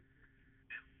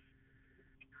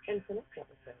And tonight's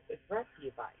episode is brought to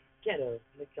you by Ghetto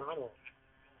McDonald's.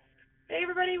 Hey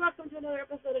everybody, welcome to another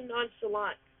episode of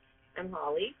Nonchalant. I'm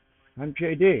Holly, I'm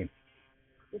JD.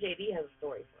 and JD has a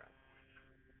story for us.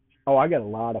 Oh, I got a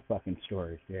lot of fucking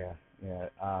stories. Yeah.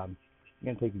 I'm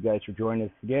gonna thank you guys for joining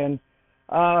us again.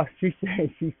 She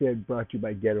said brought to you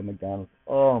by Ghetto McDonald's.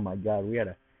 Oh my God, we had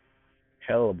a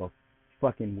hell of a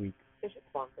fucking week. They should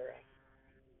sponsor us.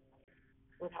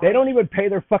 With They Holly, don't even pay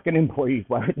their fucking employees.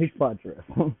 Why would they sponsor us?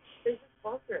 they should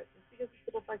sponsor us just because of the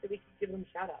simple fact that we can give them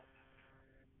shout outs.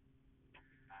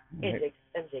 And Right.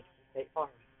 Jake's State Farm.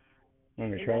 We're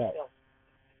gonna In try that. Nashville.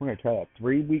 We're gonna try that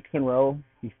 3 weeks in a row.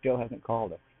 He still hasn't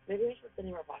called us. Maybe we should send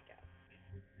him our podcast.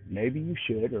 Maybe you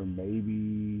should, or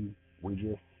maybe we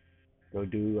just go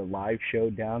do a live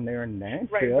show down there in Nashville.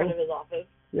 Right in front of his office.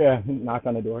 Yeah, knock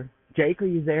on the door. Jake, are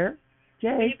you there?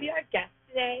 Will you Jake. be our guest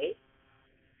today?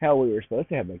 Hell, we were supposed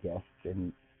to have a guest,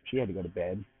 and she had to go to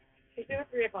bed. She's doing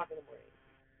 3 o'clock in the morning.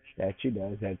 That she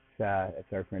does.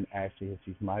 That's our friend Ashley.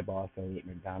 She's my boss over at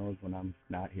McDonald's when I'm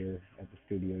not here at the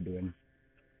studio doing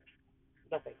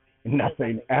Nothing.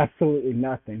 nothing, absolutely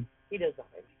nothing. He does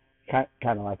nothing.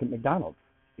 Kind of like at McDonald's,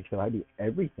 except I do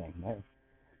everything there.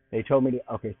 They told me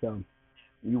to. Okay, so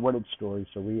you wanted stories,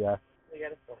 so We got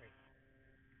a story.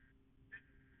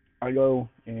 I go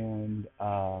and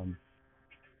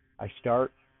I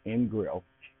start in grill.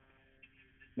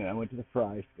 Then I went to the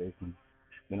fry station.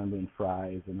 Then I'm doing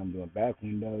fries, and I'm doing back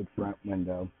window, front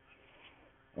window,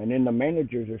 and then the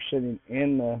managers are sitting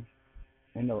in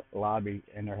the lobby,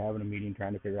 and they're having a meeting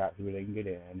trying to figure out who they can get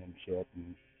in and shit.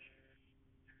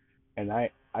 And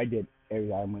I did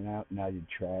everything. I went out and I did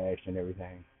trash and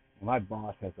everything. And my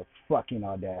boss has the fucking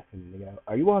audacity to go,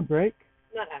 "Are you on break?"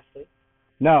 Not Ashley.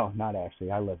 No, not Ashley.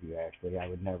 I love you, Ashley. I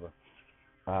would never.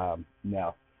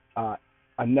 No.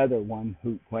 Another one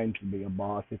who claims to be a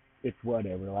boss. It's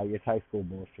whatever. Like, it's high school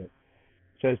bullshit.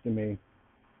 Says to me,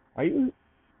 "Are you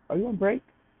on break?"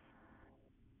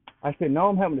 I said, "No,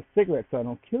 I'm having a cigarette so I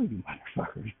don't kill you,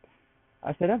 motherfuckers."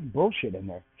 I said, "That's bullshit in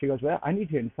there." She goes, "Well, I need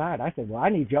you inside." I said, "Well, I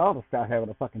need y'all to start having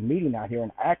a fucking meeting out here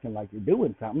and acting like you're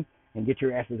doing something and get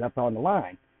your asses up on the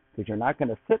line, because you're not going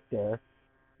to sit there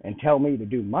and tell me to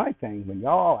do my thing when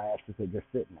y'all asses are just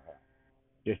sitting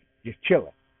there, just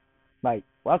chilling. Like,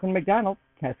 welcome to McDonald's.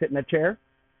 Can I sit in a chair?"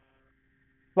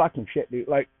 Fucking shit, dude.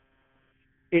 Like,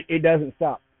 it doesn't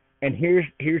stop. And here's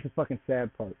the fucking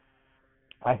sad part.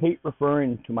 I hate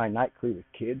referring to my night crew as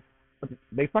kids, but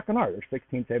they fucking are. They're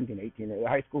 16, 17, 18. They're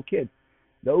high school kids.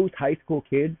 Those high school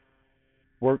kids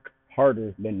work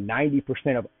harder than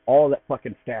 90% of all that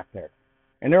fucking staff there.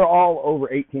 And they're all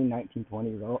over 18, 19, 20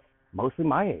 years old, mostly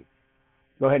my age.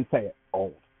 Go ahead and say it.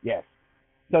 Old. Yes.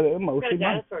 So they're Got a mostly my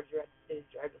dinosaur drive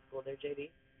to school there, JD.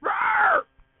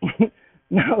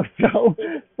 No, so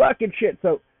fucking shit.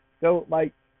 So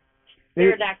like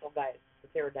Pterodactyl, guys. The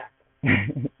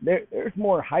pterodactyl. there's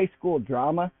more high school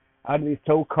drama out of these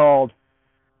so-called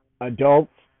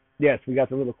adults. Yes, we got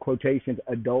the little quotations,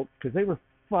 adults, because they were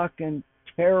fucking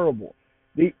terrible.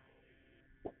 They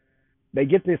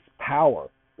get this power.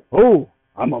 Oh,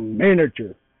 I'm a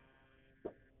manager,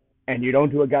 and you don't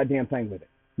do a goddamn thing with it.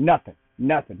 Nothing.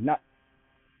 Not.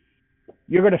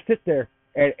 You're gonna sit there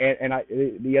and I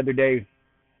the other day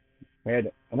we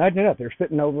had, imagine that they're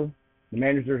sitting over, the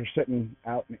managers are sitting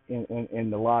out in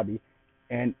the lobby,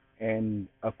 and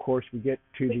of course we get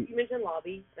to You mentioned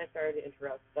lobby, and I sorry to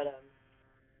interrupt, but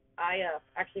I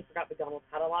actually forgot McDonald's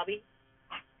had a lobby,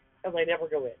 because I never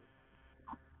go in.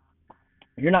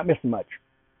 You're not missing much.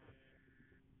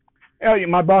 Oh,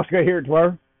 my boss got here at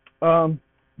 12.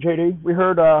 JD, we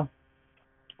heard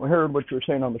what you were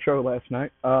saying on the show last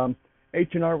night.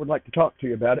 H&R would like to talk to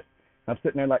you about it. I'm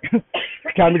sitting there like,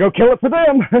 time to go kill it for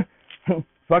them.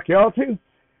 Fuck y'all too.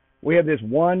 We have this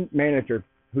one manager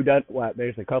who does, well,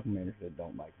 there's a couple managers that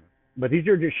don't like me, but these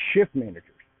are just shift managers.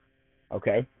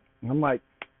 Okay? And I'm like,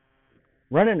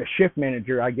 running a shift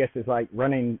manager, I guess, is like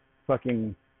running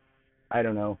fucking, I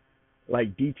don't know,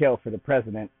 like detail for the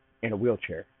president in a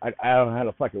wheelchair. I don't know how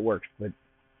the fuck it works, but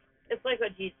It's like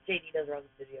what JD does around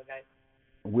the studio, guys.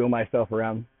 wheel myself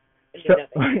around. And do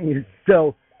nothing.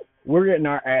 So we're getting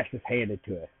our asses handed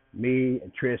to us. Me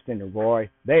and Tristan and Roy,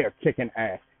 they are kicking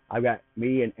ass. I've got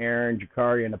me and Aaron,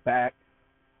 Jakari in the back,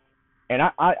 and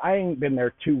I ain't been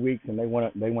there 2 weeks, and they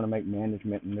want to make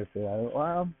management and this.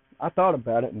 Well, I thought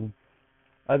about it, and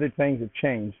other things have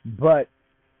changed, but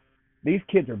these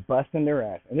kids are busting their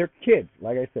ass, and they're kids.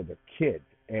 Like I said, they're kids,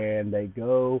 and they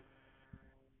go,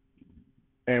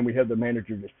 and we have the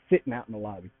manager just sitting out in the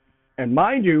lobby. And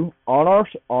mind you, on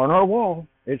our wall,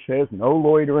 it says no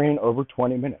loitering over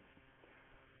 20 minutes.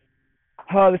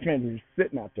 This manager is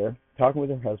sitting out there talking with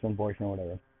her husband, boyfriend,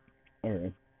 whatever.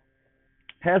 Okay.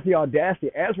 Has the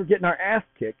audacity, as we're getting our ass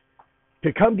kicked,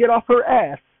 to come get off her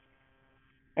ass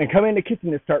and come in the kitchen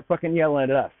and start fucking yelling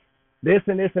at us. This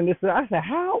and this and this. I said,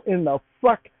 how in the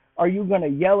fuck are you going to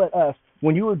yell at us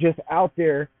when you were just out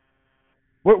there?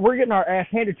 We're getting our ass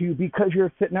handed to you because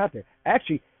you're sitting out there.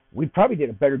 Actually, we probably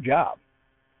did a better job,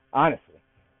 honestly.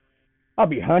 I'll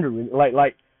be 100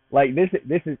 like this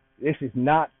is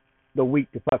not the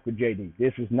week to fuck with JD.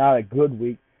 This is not a good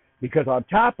week because on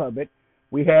top of it,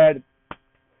 we had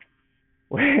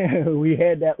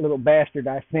that little bastard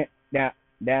I sent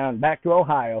down back to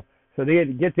Ohio. So they had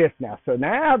to get this now. So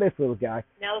now this little guy.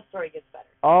 Now the story gets better.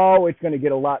 Oh, it's going to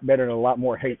get a lot better and a lot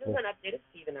more hateful. This is an update of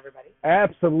Steve and everybody.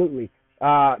 Absolutely.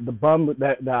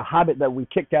 The hobbit that we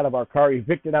kicked out of our car,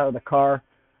 evicted out of the car.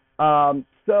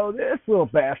 So this little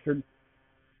bastard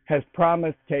has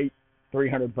promised Kate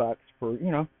 $300 for,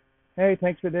 hey,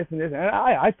 thanks for this and this. And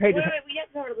I paid. Wait, we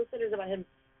haven't told our listeners about him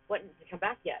wanting to come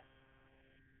back yet.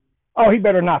 Oh, he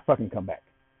better not fucking come back.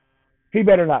 He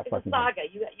better not fucking come back.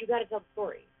 It's a saga. You got to tell the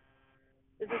story.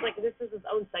 This is his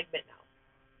own segment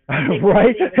now.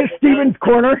 Right? Steven's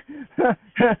Corner,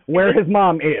 where his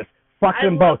mom is. Fuck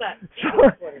them both.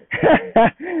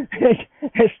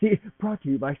 Steve, brought to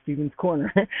you by Steven's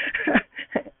Corner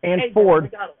and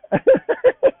Ford.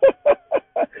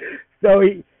 So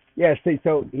he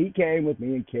came with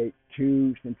me and Kate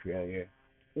to Centralia.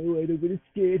 Oh, I don't want to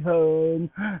stay at home.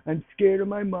 I'm scared of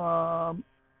my mom.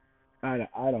 I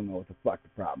don't know what the fuck the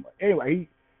problem was. Anyway,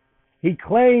 he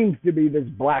claims to be this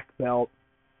black belt.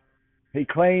 He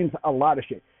claims a lot of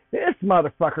shit. This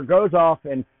motherfucker goes off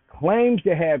and claims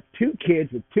to have 2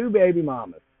 kids with 2 baby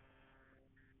mamas.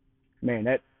 Man,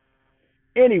 that.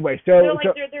 Anyway, so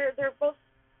they're both.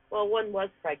 Well, one was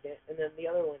pregnant, and then the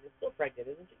other one is still pregnant,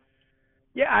 isn't she?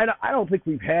 Yeah, I don't think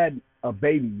we've had a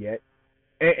baby yet.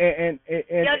 And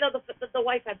the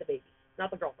wife had the baby,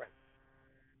 not the girlfriend.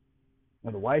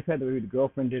 No, the wife had the baby. The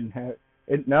girlfriend didn't have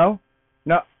it. No.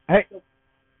 Hey.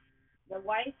 The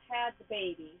wife had the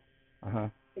baby.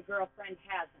 The girlfriend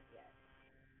hasn't yet.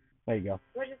 There you go.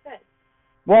 What did you say?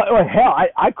 Well, hell,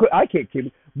 I can't keep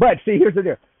it. But see, here's the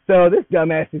deal. So this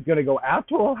dumbass is going to go out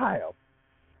to Ohio.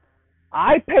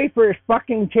 I pay for his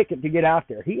fucking ticket to get out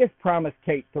there. He has promised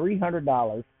Kate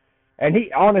 $300, and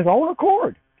he, on his own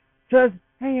accord, says,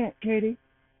 "Hey, Aunt Katie,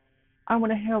 I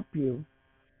want to help you.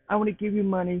 I want to give you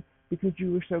money because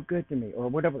you were so good to me," or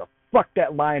whatever the fuck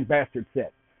that lying bastard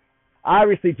said.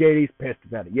 Obviously, JD's pissed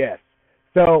about it. Yes.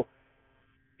 So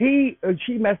she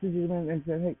messages him and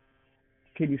says, "Hey,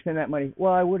 can you send that money?"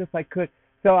 "Well, I would if I could."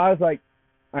 So I was like,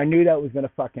 I knew that was going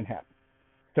to fucking happen.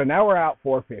 So now we're out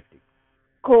 $450.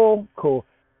 Cool.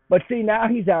 But see, now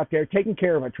he's out there taking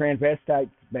care of a transvestite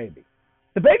baby.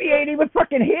 The baby ain't even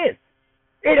fucking his.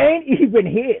 It ain't even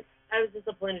his. I was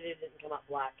disappointed it didn't come out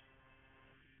black.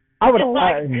 I would have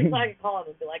lied. Just so I could call him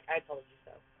and be like, "I told you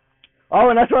so." Oh,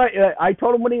 and that's right. I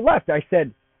told him when he left. I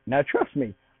said, "Now trust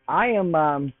me, I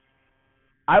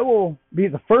will be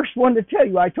the first one to tell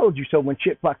you I told you so when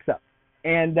shit fucks up."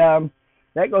 And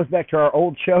that goes back to our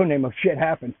old show name of Shit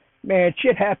Happens. Man,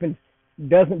 shit happens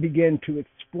doesn't begin to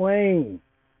explain.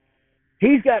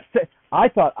 I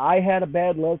thought I had a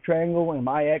bad love triangle and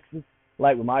my exes,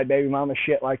 like with my baby mama,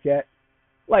 shit like that.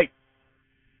 Like,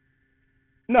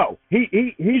 no, he's got.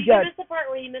 You missed the part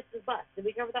where he missed his bus. Did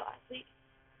we cover that last week?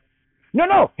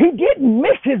 No, he didn't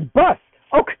miss his bus.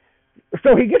 Okay,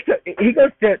 so he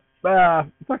goes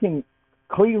to fucking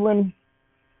Cleveland.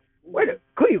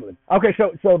 Cleveland. Okay,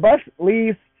 so the bus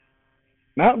leaves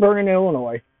Mount Vernon,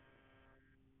 Illinois,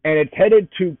 and it's headed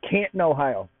to Canton,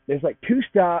 Ohio. There's like 2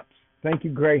 stops. Thank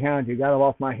you, Greyhound. You got it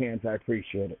off my hands. I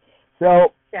appreciate it.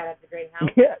 So shout out to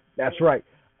Greyhound. Yeah, that's right.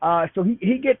 So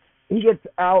he gets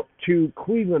out to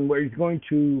Cleveland where he's going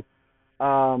to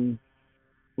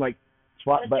like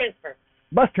swap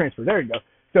bus transfer. There you go.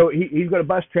 So he's got a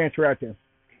bus transfer out there,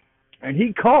 and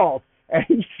he calls and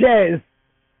he says,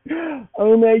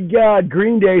 "Oh my God,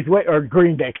 Green Day."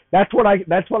 That's what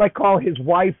I call his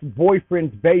wife's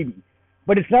boyfriend's baby,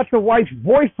 but it's not the wife's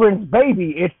boyfriend's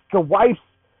baby. It's the wife's.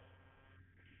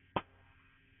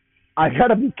 I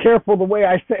gotta be careful the way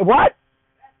I say what.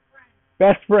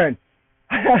 Best friend.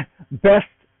 Best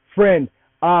friend.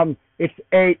 It's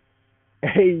a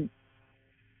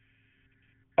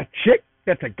chick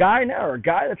that's a guy now, or a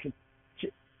guy that's a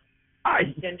chick.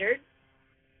 Gendered.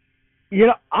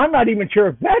 I'm not even sure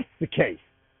if that's the case,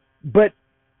 but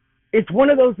it's one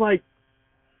of those like,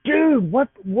 dude, what?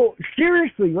 Well,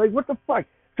 seriously, like, what the fuck?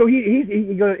 So he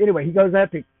goes anyway. He goes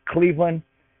out to Cleveland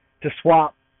to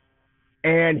swap,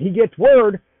 and he gets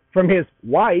word from his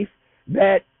wife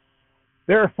that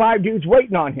there are 5 dudes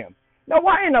waiting on him. Now,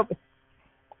 why in the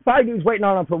 5 dudes waiting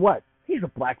on him for what? He's a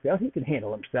black belt. He can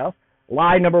handle himself.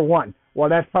 Lie number 1. Well,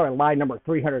 that's probably lie number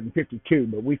 352,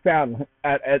 but we found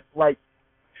at like,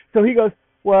 so he goes,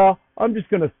 well, I'm just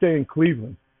going to stay in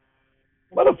Cleveland.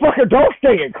 Motherfucker, don't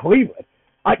stay in Cleveland.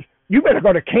 You better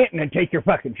go to Canton and take your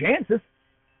fucking chances.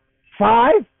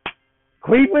 5?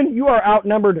 Cleveland, you are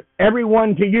outnumbered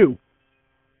everyone to you.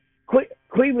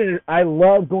 Cleveland, I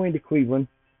love going to Cleveland,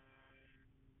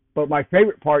 but my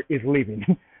favorite part is leaving.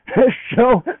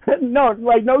 So,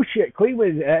 no shit.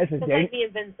 Cleveland, that's a Just damn. like me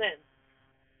and Vincent.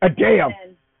 A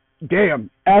damn,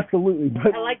 absolutely.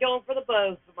 But I like going for the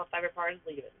bows, but my favorite part is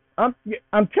leaving.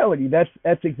 I'm telling you,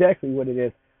 that's exactly what it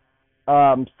is.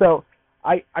 So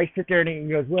I sit there and he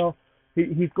goes, well,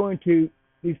 these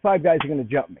 5 guys are going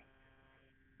to jump me.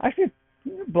 I said,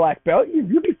 you're a black belt,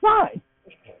 you'll be fine.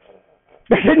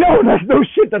 I said, no, that's no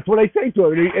shit. That's what I say to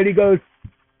him. And he goes,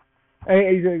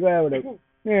 and he's like, well,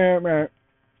 yeah, man,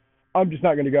 I'm just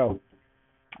not going to go.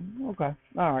 Okay,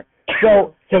 all right.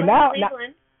 So now,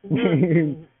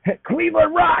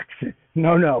 Cleveland rocks.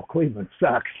 No, Cleveland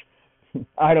sucks.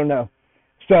 I don't know.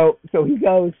 So he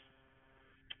goes.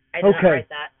 I did not write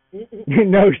that.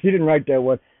 No, she didn't write that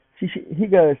one. He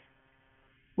goes,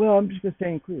 well, I'm just gonna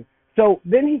stay in Cleveland. So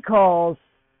then he calls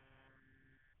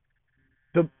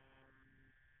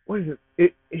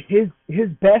his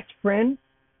best friend.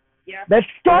 Yeah. That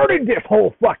started this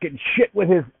whole fucking shit with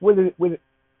his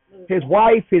his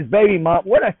wife, his baby mom.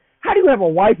 How do you have a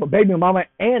wife, a baby mama,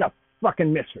 and a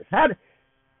fucking mistress?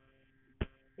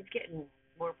 He's getting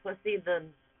more pussy than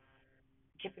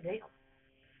Chip and Dale.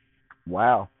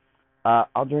 Wow.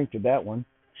 I'll drink to that one.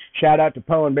 Shout out to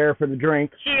Poe and Bear for the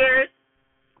drink. Cheers.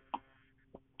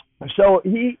 So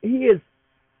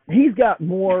he's got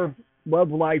more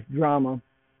love life drama,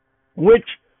 which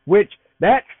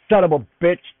that son of a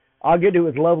bitch. I'll get to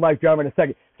his love life drama in a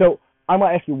second. So I'm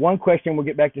gonna ask you one question. We'll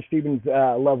get back to Steven's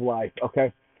love life.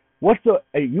 Okay.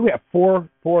 You have four.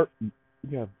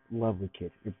 You have lovely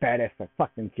kids. You're badass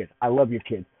fucking kids. I love your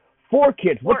kids. 4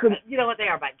 kids. You know what? They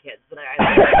are my kids, but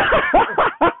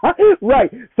I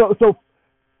right. So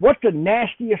what's the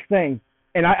nastiest thing?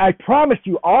 And I promise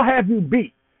you, I'll have you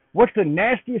beat. What's the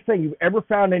nastiest thing you've ever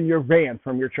found in your van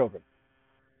from your children?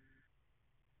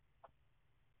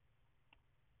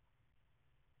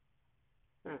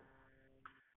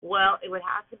 Well, it would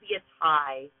have to be a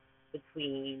tie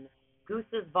between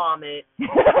Goose's vomit, he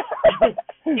gets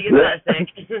that sick,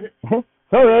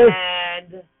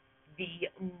 and the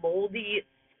moldy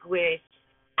squished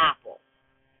apple.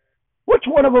 Which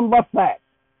one of them left that?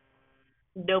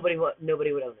 Nobody would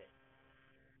own it.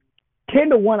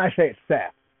 10-1, I say it's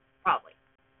Seth. Probably.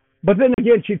 But then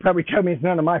again, she'd probably tell me it's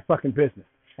none of my fucking business.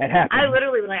 It happened. I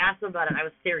literally, when I asked him about it, I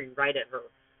was staring right at her.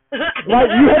 Like,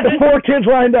 you had the 4 kids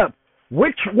lined up.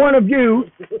 Which one of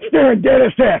you staring dead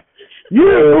at Seth?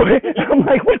 You! I'm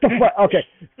like, what the fuck? Okay.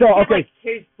 So, okay.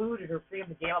 Carries food in her freaking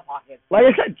pajama pockets. Like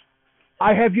I said,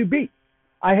 I have you beat.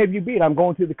 I'm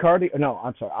going through the car. No,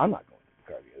 I'm sorry. I'm not going through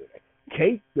the car the other day.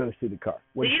 Kate goes through the car.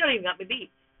 So you don't even got me beat.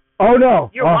 Oh, no.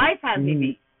 Your wife has me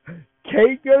beat.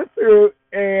 Kate goes through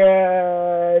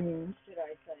and... Should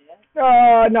I tell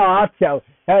you? No, I'll tell.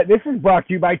 This is brought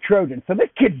to you by Trojan. So this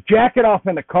kid's jacking off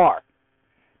in the car.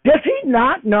 Does he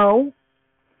not know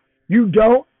you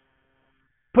don't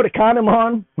put a condom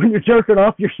on when you're jerking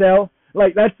off yourself?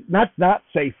 Like, that's not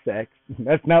safe sex.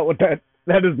 That's not what that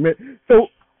is meant. So,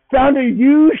 found a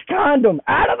used condom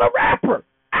out of the wrapper.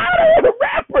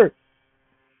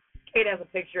 Kate has a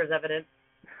picture as evidence.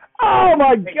 Oh,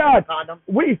 my God. Condom.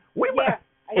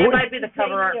 It might be the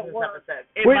cover art of this episode.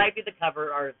 It might be the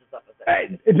cover art of this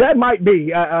episode. That might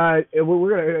be.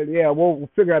 We'll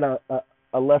figure out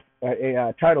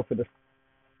a title for this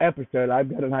episode. I've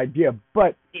got an idea,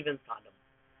 but Steven's condom.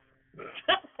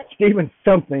 Steven's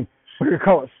something. We're gonna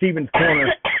call it Steven's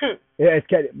corner. Yeah, it's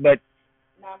kind of, but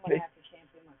now I'm gonna have to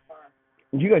shampoo my car.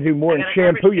 You gotta do more than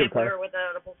shampoo your car. With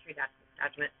an upholstery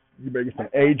attachment. You better get some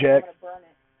Ajax. Burn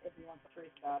it if you want the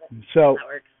truth about it. So that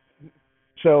works.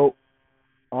 So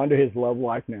on to his love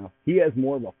life now. He has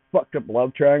more of a fucked up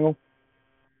love triangle.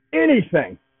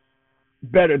 Anything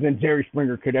better than Jerry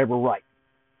Springer could ever write.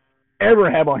 Ever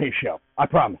have on his show. I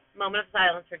promise. Moment of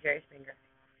silence for Jerry Springer.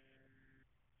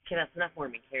 Okay, that's enough for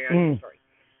me. Carry on your story.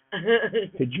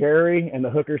 To Jerry and the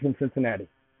hookers in Cincinnati.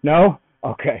 No?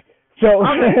 Okay. So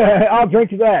I'll drink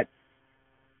to that.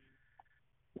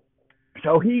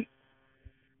 So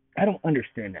I don't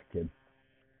understand that kid.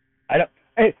 I don't,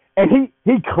 and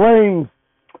he claims,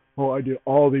 oh, I did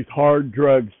all these hard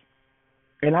drugs.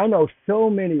 And I know so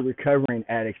many recovering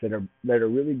addicts that are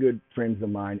really good friends of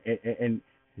mine, and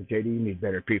JD, you need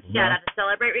better people. Shout out to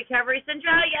Celebrate Recovery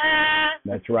Centralia.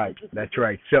 That's right. That's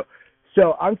right.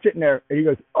 So I'm sitting there, and he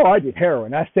goes, "Oh, I did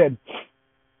heroin." I said,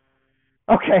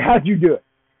 "Okay, how'd you do it?"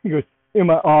 He goes, "In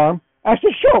my arm." I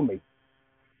said, "Show me."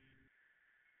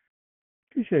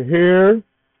 He said, "Here."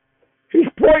 He's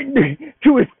pointing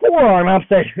to his forearm. I'm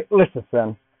saying, "Listen,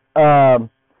 son.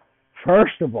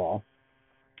 First of all,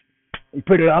 you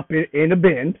put it up in a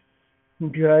bin."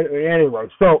 Okay. Anyway,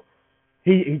 so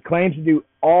he claims to do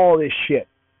all this shit.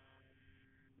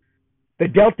 The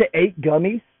Delta 8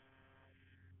 gummies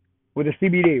with the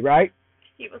CBD, right?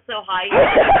 He was so high.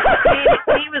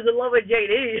 He was in love with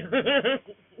JD.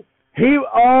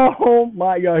 Oh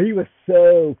my God, he was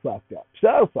so fucked up.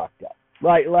 So fucked up.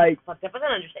 Like fucked up is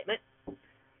an understatement.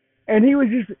 And he was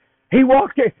just, he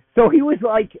walked in, so he was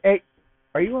like, "Hey,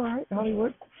 are you alright,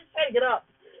 Hollywood?" Just trying to get up.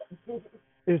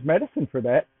 There's medicine for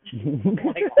that. Oh my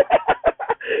God.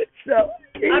 So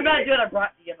I'm not doing a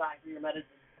brought to you by for your medicine,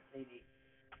 lady.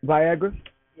 Viagra?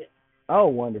 Yes. Oh,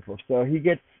 wonderful. So he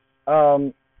gets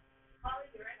Holly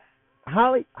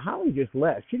just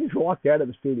left. She just walked out of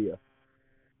the studio.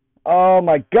 Oh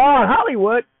my God,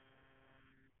 Hollywood.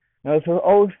 Now,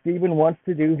 so Steven wants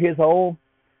to do his whole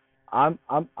I'm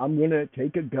gonna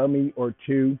take a gummy or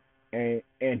two, and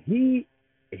he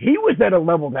was at a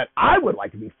level that I would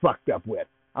like to be fucked up with.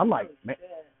 I'm like, man,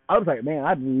 I was like, man,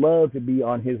 I'd love to be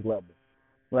on his level.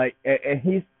 Like, and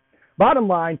he's, bottom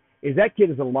line is that kid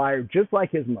is a liar just like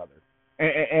his mother,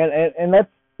 and that's,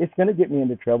 it's gonna get me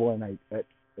into trouble, and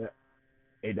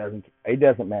it doesn't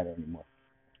matter anymore.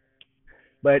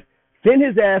 But send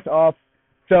his ass off.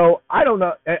 So I don't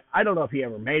know if he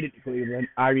ever made it to Cleveland.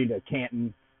 I mean to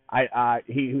Canton.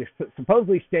 He was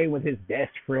supposedly staying with his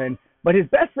best friend, but his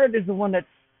best friend is the one that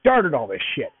started all this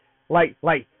shit. Like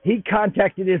he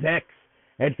contacted his ex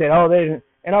and said, "Oh, they,"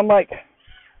 and I'm like,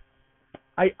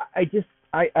 I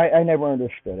never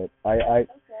understood it. Okay.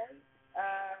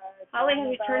 Holly,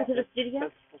 have you turned to the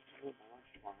studio?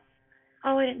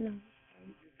 Oh, I didn't know.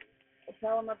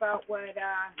 Tell him about what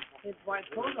his wife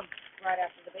told him right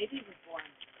after the baby was born.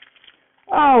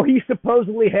 Oh, he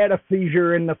supposedly had a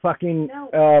seizure in the fucking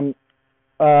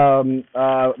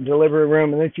delivery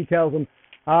room, and then she tells him,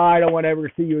 "I don't want to ever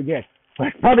see you again."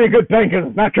 That's probably a good thing, because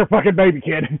it's not your fucking baby,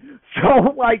 kid.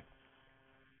 So, like,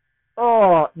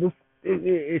 oh, this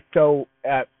it's so,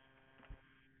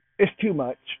 it's too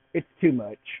much. It's too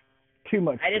much. Too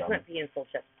much. I just went pee and soul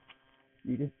chips.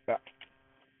 You just,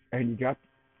 and you got,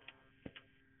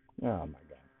 oh my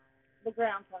God. The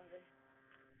ground's hungry.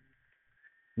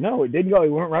 No, it didn't go. It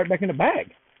went right back in the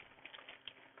bag.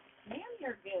 Man,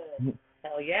 you're good.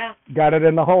 Hell yeah. Got it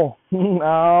in the hole.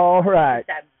 All right.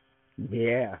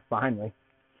 Yeah, finally.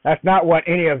 That's not what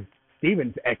any of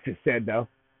Steven's exes said, though.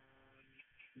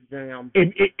 Damn.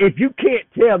 If you can't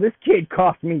tell, this kid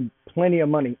cost me plenty of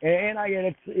money. And I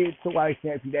get it's the wife's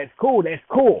nephew. That's cool. That's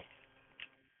cool.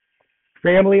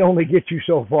 Family only gets you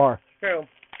so far. True.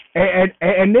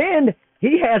 And then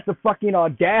he has the fucking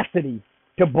audacity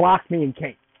to block me and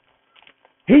Kate.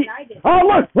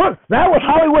 Look, that was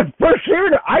Hollywood's first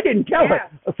hearing it. I didn't tell her.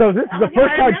 So this is the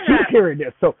first time she's hearing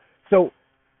this. So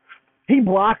he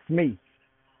blocks me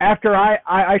after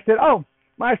I said, "Oh,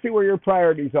 I see where your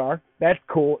priorities are. That's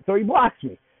cool." So he blocks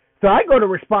me. So I go to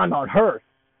respond on hers.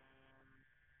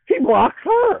 He blocks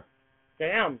her.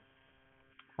 Damn.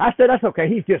 I said, "That's okay.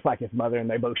 He's just like his mother, and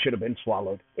they both should have been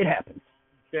swallowed. It happens."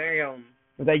 Damn.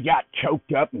 They got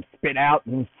choked up and spit out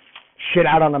and shit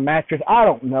out on the mattress. I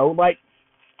don't know, like.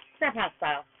 Step house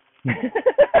style.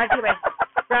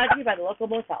 Brought to you by the local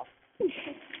motel.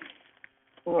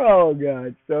 Oh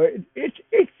God! So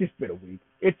it's just been a week.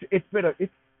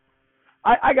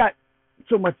 I got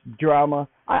so much drama.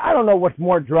 I don't know what's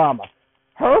more drama,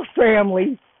 her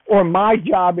family or my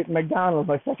job at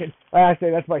McDonald's. I say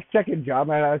that's my second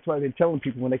job, and that's why they're telling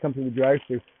people when they come through the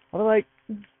drive-thru. I'm like,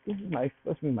 this is nice.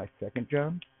 This is my second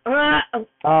job.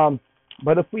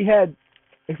 But if we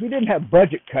didn't have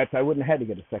budget cuts, I wouldn't have had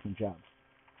to get a second job.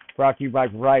 Brought to you by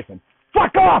Verizon.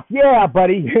 Fuck off! Yeah,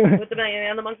 buddy. With the million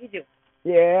and the monkey too.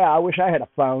 Yeah, I wish I had a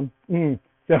phone.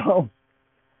 So,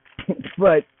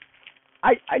 but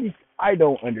I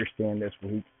don't understand this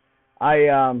week.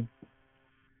 I've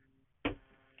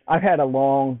had a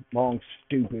long,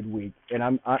 stupid week, and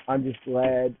I'm just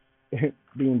glad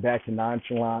being back to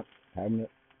nonchalant, having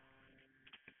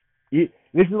it.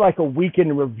 This is like a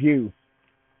weekend review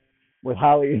with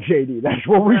Holly and JD. That's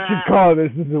what we should call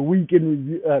this. This is a weekend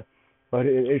review. But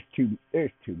there's too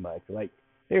much. Like,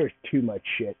 there's too much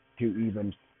shit to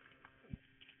even.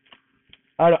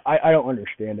 I don't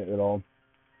understand it at all.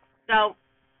 So,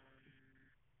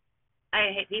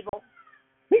 I hate people.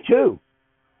 Me too.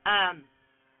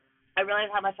 I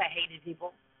realized how much I hated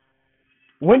people.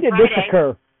 When did this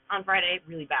occur? On Friday,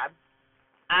 really bad.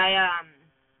 I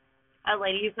a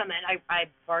lady who come in. I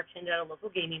bartended at a local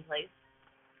gaming place.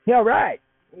 Yeah, right.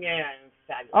 Yeah,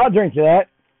 fabulous. I'll drink to that.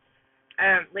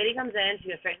 Lady comes in. She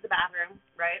goes straight to the bathroom.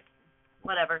 Right.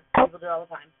 Whatever. People do it all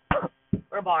the time.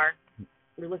 We're a bar.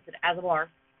 We listed as a bar.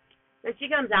 Then she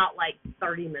comes out like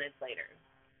 30 minutes later.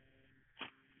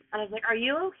 And I was like, "Are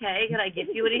you okay? Can I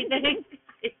get you anything?"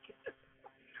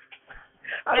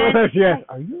 I don't know if she asked,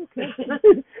 "Are you okay?"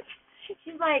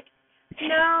 She's like,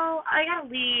 "No, I gotta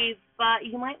leave, but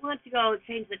you might want to go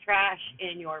change the trash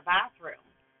in your bathroom."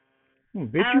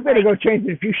 Bitch, you better go change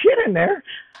a few shit in there.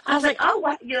 I was like, "Oh,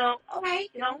 what? Okay,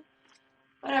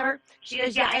 whatever." She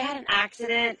goes, "Yeah, I had an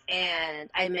accident and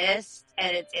I missed,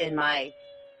 and it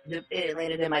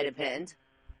landed in my Depend."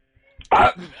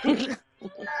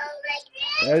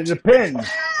 It depends.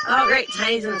 Oh, great.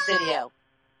 Tiny's in the studio.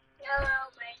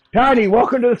 Tiny,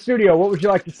 welcome to the studio. What would you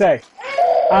like to say?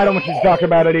 I don't want you to talk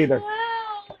about it either.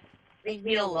 Leave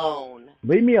me alone.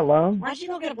 Leave me alone? Why don't you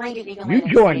go get a blanket? You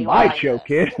joined my show,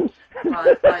 kid.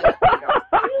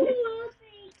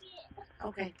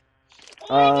 Okay.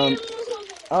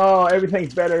 Oh,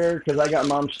 everything's better because I got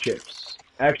mom's chips.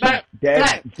 Actually,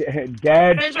 Dad's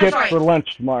chips for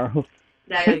lunch tomorrow.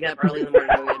 Yeah, I gotta get up early in the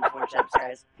morning to get more chips,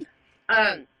 guys.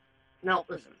 No,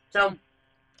 listen. So,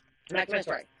 back to my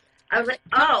story. I was like,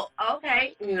 oh,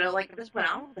 okay. Like at this point, I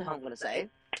don't know what the hell I'm gonna say.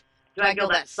 Do I go,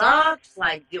 that sucks?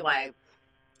 Like, do I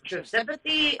show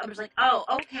sympathy? I'm just like, oh,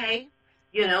 okay.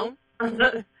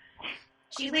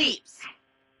 She leaves.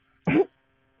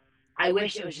 I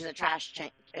wish it was just a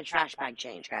trash bag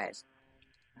change, guys.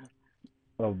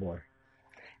 Oh boy.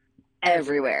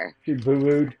 Everywhere. She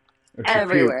boo-booed?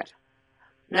 Everywhere.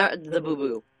 No, the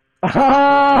boo-boo.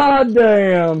 Ah,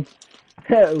 damn.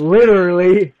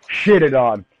 Literally shitted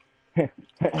on.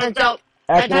 And so,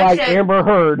 acting like Amber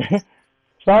Heard.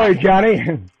 Sorry, Johnny.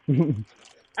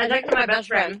 I texted my best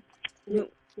friend, who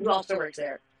also works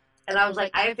there, and I was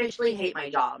like, I officially hate my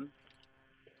job.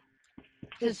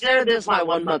 Consider this my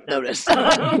 1 month notice. No,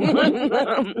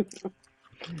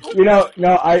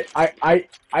 I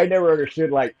never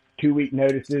understood like 2-week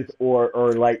notices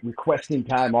or like requesting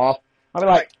time off. I'd be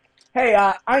like, hey,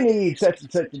 I need such and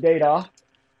such a date off.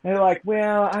 And they're like,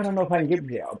 well, I don't know if I can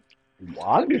give you. Well,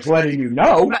 I'm just letting you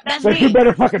know, but you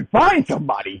better fucking find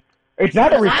somebody. It's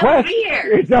not a request.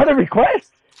 It's not a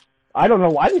request. I don't know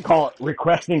why they call it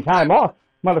requesting time off.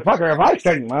 Motherfucker, if I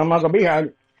said I'm not going to be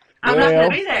here, I'm not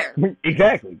going to be there.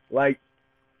 Exactly. Like,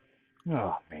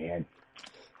 oh, man.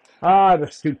 Ah, the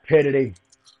stupidity.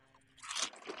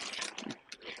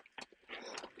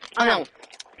 Oh, no.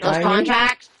 Those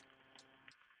contracts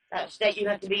that state you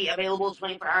have to be available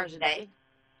 24 hours a day.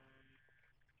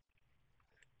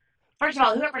 First of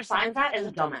all, whoever signs that is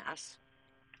a dumbass.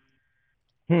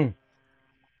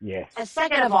 Yes. And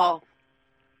second of all,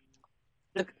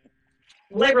 the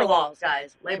labor laws,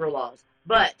 guys, labor laws.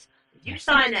 But if you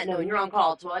sign that knowing you're on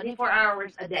call 24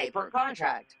 hours a day per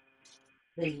contract,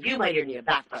 then you might need a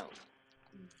backbone.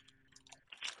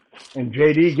 And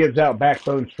JD gives out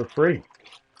backbones for free.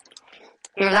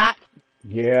 Hear that?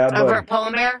 Yeah, over at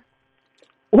Polar Bear?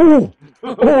 Ooh!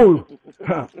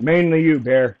 Mainly you,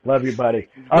 Bear. Love you, buddy.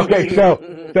 Okay, so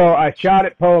I shot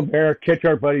at Polar Bear. Catch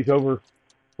our buddies over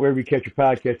wherever you catch your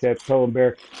podcast at Polar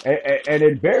Bear. And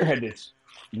then Bear had this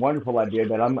wonderful idea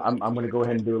that I'm going to go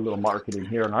ahead and do a little marketing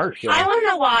here on our show. I want to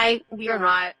know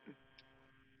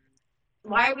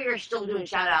why we are still doing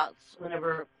shout-outs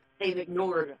whenever they've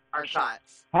ignored our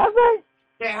shots. Have they?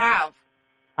 They have.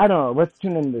 I don't know. Let's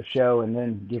tune into the show and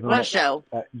then give them... What show?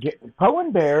 Poe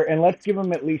and Bear, and let's give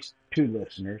them at least 2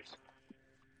 listeners.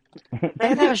 They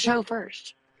have to have a show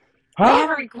first. Huh? They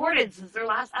haven't recorded since their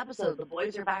last episode. The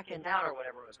Boys Are Back in Town, or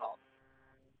whatever it was called.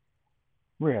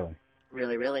 Really?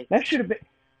 Really? That should have been...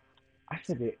 I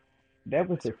said that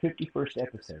was their 51st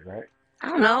episode, right? I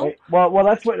don't know. Well,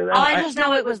 that's what... I just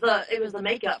know it was the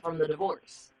makeup from the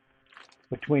divorce.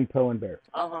 Between Poe and Bear.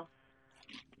 Uh-huh.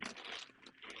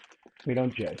 We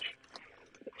don't judge.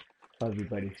 Love you,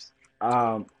 buddies.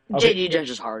 Okay. JD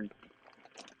judges hard.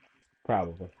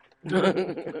 Probably.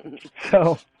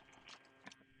 So,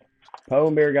 Poe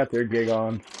and Bear got their gig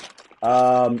on.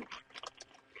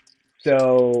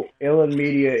 So, Illin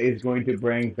Media is going to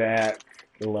bring back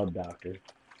the Love Doctor.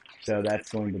 So,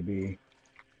 that's going to be...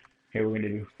 Here, we're going to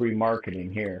do free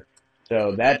marketing here.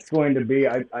 So, that's going to be...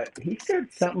 he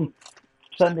said something...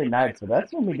 Sunday night, so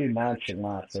that's when we do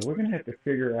nonchalant. So we're gonna have to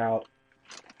figure out.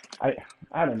 I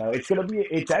don't know. It's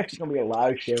actually gonna be a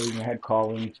live show. You're gonna have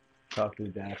call-ins, talk to the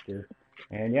doctor,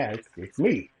 and yeah, it's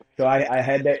me. So I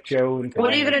had that show. And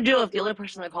what are you gonna do if the only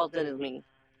person that calls in is me?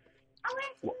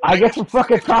 I guess we're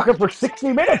fucking talking for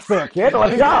 60 minutes there, kid.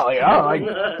 Let's go. You know, like,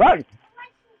 fuck.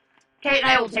 Kate and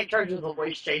I will take turns with a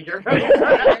voice changer. There you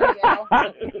go.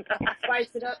 Spice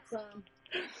it up some.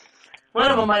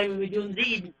 One of them might even be doing the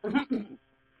deed.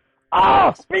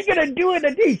 Oh, speaking of doing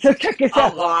the deed, so check this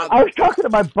out. God. I was talking to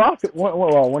my boss,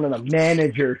 one of the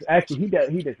managers. Actually, he does.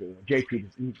 JP, he's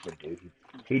a good dude.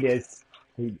 He does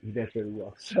really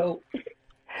well. So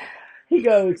he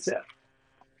goes,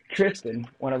 Tristan,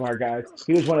 one of our guys.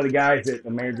 He was one of the guys that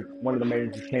one of the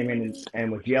managers came in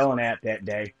and was yelling at that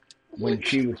day when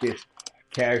she was just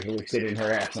casually sitting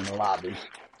her ass in the lobby.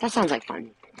 That sounds like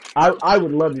fun. I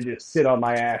would love to just sit on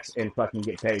my ass and fucking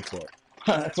get paid for it.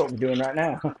 That's what we're doing right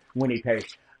now when he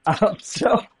pays. That's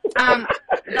what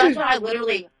I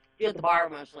literally do at the bar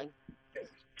mostly.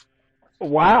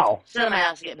 Wow. Sit on my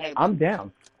ass and get paid. I'm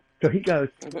down. So he goes,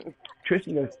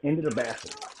 Tristan goes into the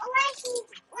bathroom.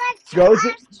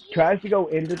 Tries to go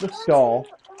into the stall.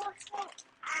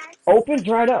 Opens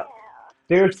right up.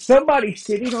 There's somebody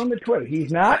sitting on the toilet.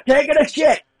 He's not taking a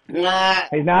shit.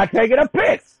 He's not taking a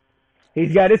piss.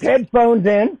 He's got his headphones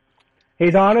in.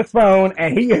 He's on his phone,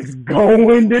 and he is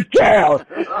going to town.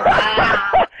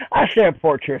 I said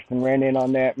poor Tristan ran in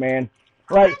on that, man.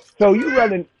 Right, so you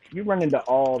run into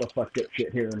all the fucked up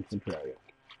shit here in Centralia.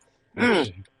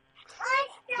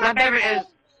 My favorite is,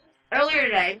 earlier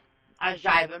today, I was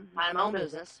driving, minding my own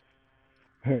business.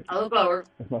 I look over.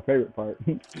 That's my favorite part.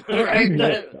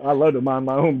 Right? I love to mind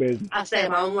my own business. I stay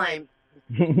in my own lane.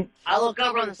 I look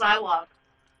over on the sidewalk.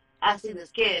 I see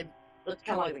this kid, looks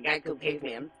kind of like the Geico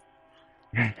caveman.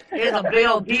 He has a big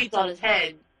old beats on his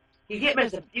head. You can't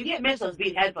miss those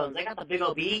beat headphones. They got the big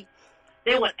old beat.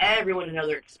 They want everyone to know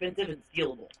they're expensive and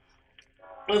stealable.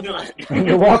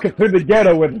 You're walking through the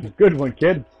ghetto with a good one,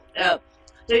 kid. Yeah.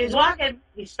 So he's walking.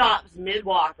 He stops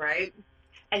mid-walk, right?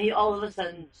 And he all of a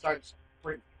sudden starts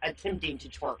attempting to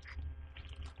twerk.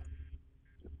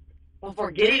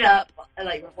 Before getting up,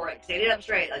 before standing up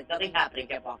straight, nothing happened, he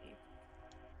kept walking.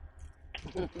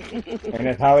 And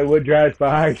as Hollywood drives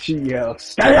by, she yells,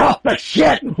 "Stay off the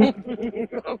shit!"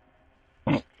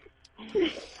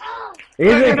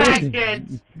 Drugs are bad,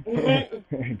 kids.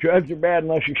 Drugs are bad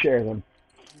unless you share them.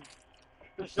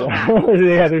 They're still bad.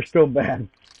 Yeah, they're still bad.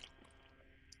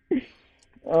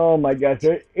 Oh my gosh,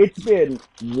 it's been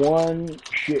one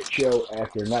shit show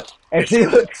after another. And see,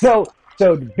 look, so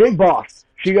the big boss,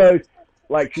 she goes,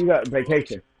 she's on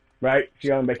vacation, right?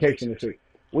 She's on vacation this week.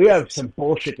 We have some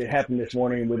bullshit that happened this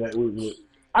morning with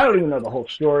I don't even know the whole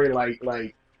story.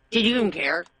 Did you even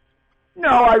care? No,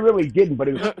 I really didn't, but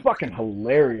it was fucking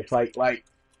hilarious. I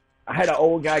had an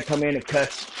old guy come in and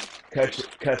cuss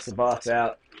the boss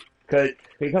out. Cause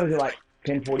he comes in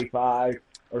 10:45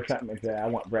 or something like that. I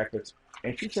want breakfast.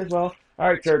 And she says, well, all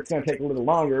right, sir, it's going to take a little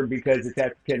longer because it's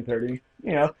after 10:30.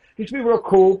 You know, just be real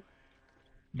cool.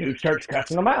 Dude starts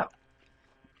cussing them out.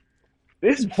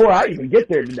 This is before I even get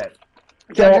there today.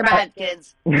 Drugs are bad,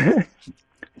 kids.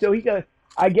 So he goes,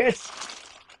 I guess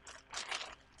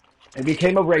it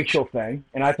became a racial thing,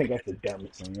 and I think that's the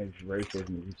dumbest thing.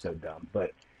 Racism is so dumb.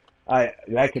 But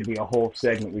that could be a whole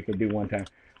segment we could do one time.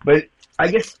 But I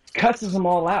guess cusses them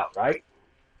all out, right?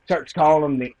 Starts calling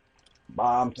them the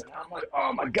bombs, and I'm like,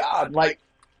 oh my God.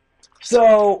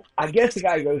 So I guess the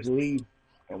guy goes to leave,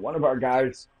 and one of our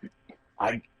guys,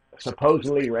 I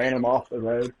supposedly ran him off the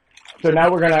road. So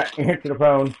now we're going to answer the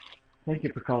phone. Thank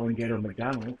you for calling Ghetto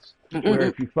McDonald's, where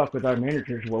if you fuck with our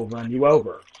managers, we'll run you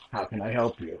over. How can I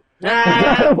help you?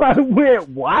 I went,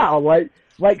 wow.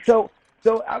 So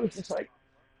I was just like,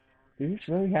 did this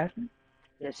really happen?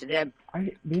 Yes, it did.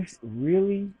 This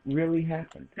really, really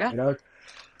happened. Yeah. You know?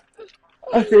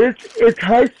 I said, it's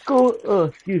high school,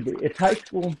 it's high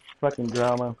school fucking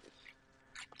drama.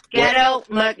 Ghetto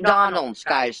McDonald's,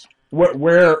 guys.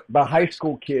 Where the high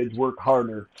school kids work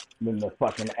harder than the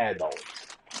fucking adults.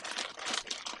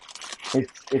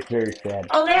 It's very sad.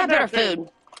 Oh, they have better food.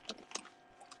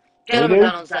 Ghetto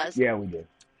McDonald's does. Yeah, we do.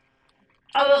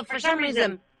 Oh, well, for some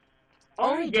reason,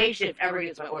 only day shift ever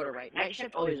gets my order right. Night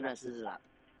shift always messes it up.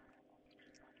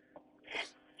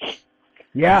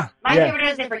 Yeah. My favorite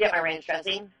is they forget my ranch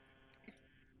dressing.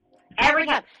 Every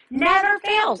time. Never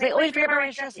fails. They always forget my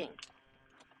ranch dressing.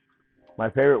 My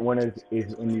favorite one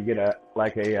is when you get a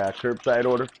curbside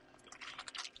order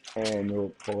and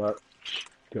you'll pull up,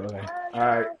 go there. All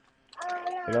right.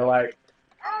 And they're like,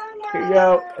 here you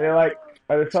go. And they're like,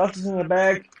 are the sausages in the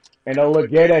bag? And they'll look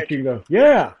dead at you and go,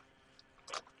 yeah.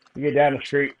 You get down the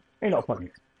street, ain't no fucking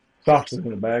sausages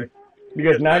in the bag.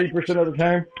 Because 90% of the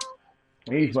time,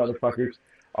 these motherfuckers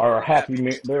are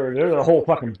happy. They're a whole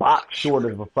fucking box short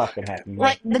of a fucking happy meal.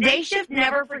 The day shift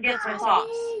never forgets my sauce.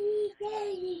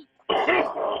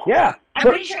 Yeah. I'm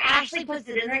pretty sure Ashley puts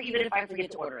it in there even if I forget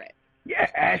to order it. Yeah,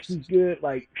 Ashley's good.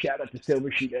 Like, shout out to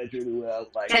Silver. She does really well.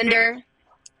 Like, Tender.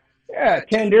 Yeah,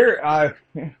 Tender.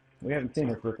 We haven't seen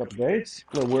her for a couple of days.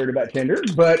 A little worried about Tender.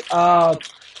 But,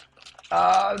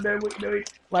 then we,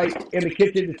 like, in the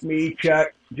kitchen, it's me,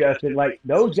 Chuck, Justin. Like,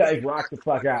 those guys rock the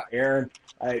fuck out. Aaron,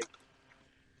 like,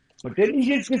 but didn't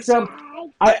you just get some?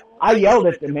 I yelled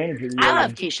at the manager. I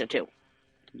love Keisha, too.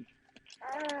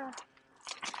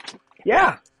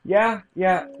 Yeah.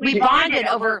 We bonded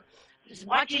over just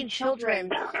watching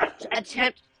children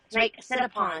attempt to make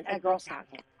sit-upons at Girl Scout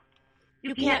camp.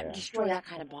 You can't destroy that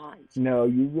kind of bond. No,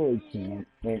 you really can't.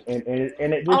 And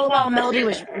it just, all while Melody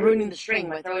was ruining the string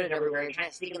by throwing it everywhere and trying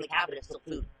to sneak in the cabinet and steal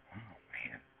food. Oh,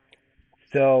 man.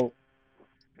 So,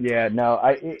 yeah, no,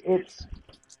 I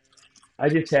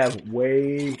just have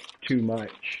way too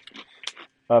much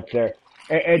up there.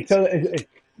 And so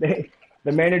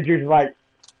the manager's like,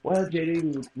 well,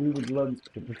 JD, we would love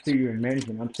to pursue you in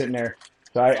management. I'm sitting there.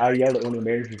 So I yelled at one of the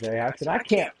managers today. I said, I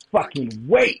can't fucking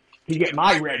wait to get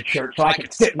my red shirt so I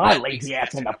can sit my lazy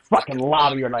ass in the fucking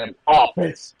lobby or the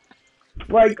office.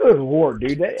 Like, good Lord,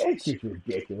 dude. It's just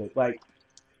ridiculous. Like,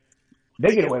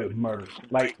 they get away with murder.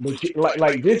 Like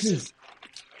this is,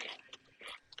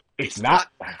 it's not,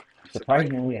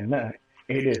 surprisingly enough,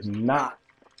 it is not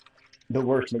the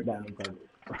worst McDonald's ever.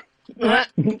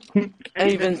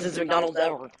 Even since McDonald's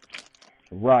ever.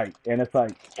 Right. And it's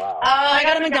like, wow. I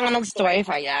got a McDonald's story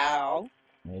for you. Oh,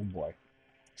 boy.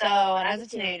 So, when I was a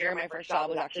teenager, my first job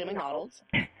was actually McDonald's.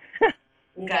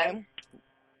 Okay.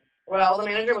 Well, the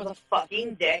manager was a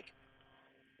fucking dick.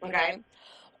 Okay.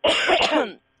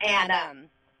 And,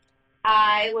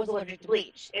 I was allergic to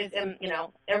bleach.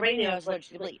 Everybody knew I was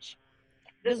allergic to bleach.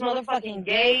 This motherfucking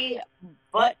gay,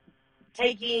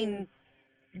 butt-taking,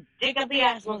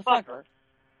 dick-up-the-ass motherfucker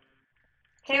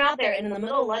came out there and in the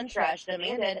middle of lunch rush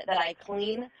demanded that I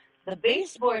clean the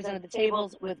baseboards under the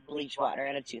tables with bleach water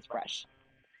and a toothbrush.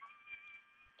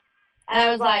 And I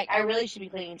was like, I really should be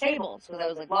cleaning tables because I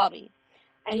was like lobby.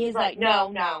 And he's like, no.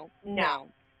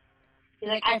 He's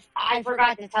like, I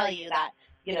forgot to tell you that,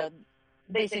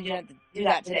 they said you had to do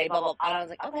that today, blah, blah, blah. And I was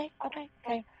like, okay.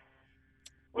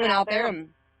 Went out there and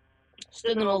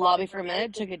stood in the middle of the lobby for a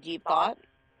minute, took a deep thought,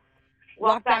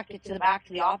 walked back to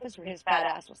the office where his fat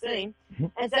ass was sitting,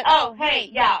 and said, oh, hey,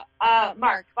 yeah,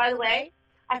 Mark, by the way,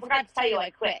 I forgot to tell you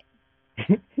I quit.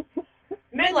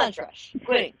 Mid-lunch rush,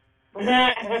 quitting.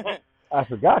 I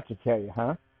forgot to tell you,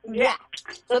 huh? Yeah.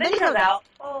 So then he comes out.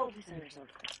 Oh,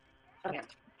 okay.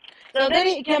 So then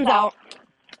he comes out,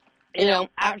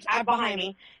 out behind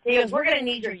me. He goes, we're going to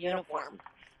need your uniform.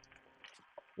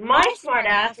 My smart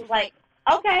ass was like,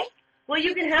 okay, well,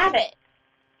 you can have it.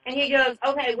 And he goes,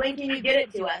 okay, when can you get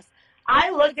it to us?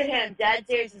 I looked at him dead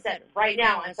serious and said, right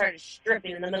now, and started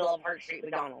stripping in the middle of Hart Street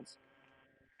McDonald's.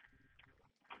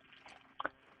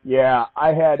 Yeah,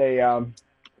 I had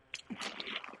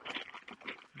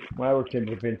when I worked in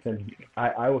Vincent,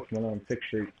 I worked on 6th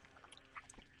Street,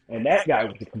 and that guy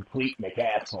was a complete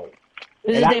McAsshole.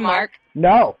 Is his name Mark?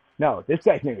 No, this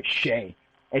guy's name is Shane.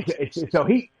 And so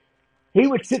he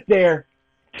would sit there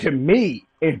to me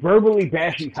and verbally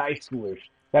bash these high schoolers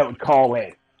that would call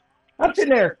in. I'm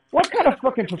sitting there, what kind of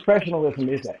fucking professionalism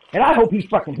is that? And I hope he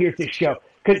fucking hears this show,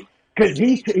 because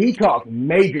he talks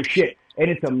major shit, and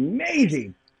it's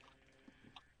amazing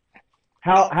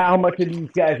how much of these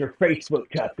guys are Facebook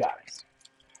tough guys.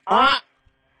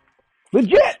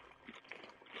 Legit.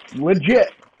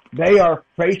 They are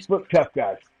Facebook tough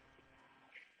guys.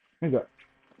 He's like,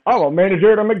 I'm a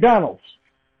manager at a McDonald's.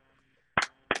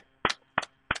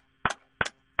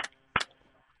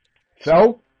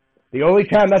 So, the only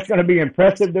time that's going to be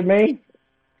impressive to me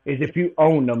is if you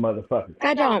own the motherfucker.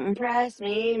 That don't impress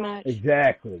me much.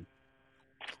 Exactly.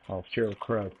 Oh, Sheryl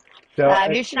Crow. So,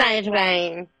 you Shania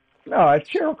Twain. No, it's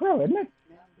Sheryl Crow, isn't it?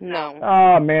 No.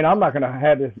 Oh, man, I'm not going to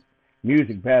have this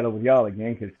music battle with y'all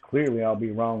again, because clearly I'll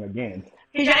be wrong again.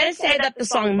 He tried to say that the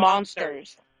song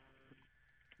Monsters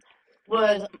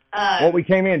was... what we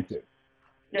came into.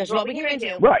 That's what we came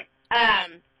into. Right.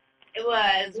 It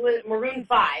was with Maroon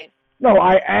 5. No,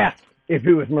 I asked if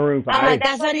it was Maroon 5. I'm like,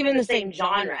 that's not even the same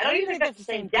genre. I don't even think that's the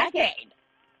same decade.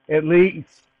 At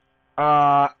least,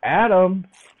 Adam,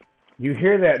 you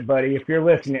hear that, buddy. If you're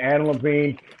listening, Adam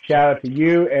Levine, shout out to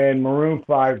you and Maroon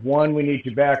 5. One, we need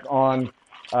you back on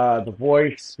The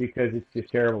Voice because it's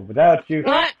just terrible without you.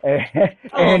 What? And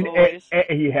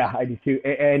yeah, I do too.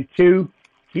 And two,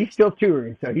 he's still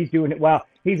touring, so he's doing it. Well,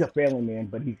 he's a family man,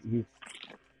 but he's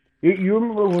You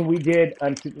remember when we did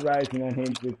Unsupervised and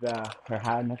Unhinged with Her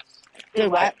Highness?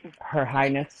 Did what? Her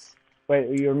Highness. Wait,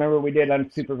 you remember we did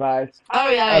Unsupervised? Oh,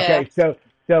 yeah, okay, so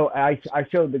So I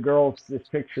showed the girls this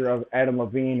picture of Adam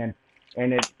Levine,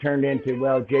 and it turned into,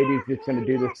 well, JD's just going to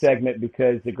do this segment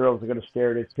because the girls are going to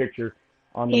stare at his picture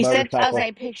on the He sent motorcycle. us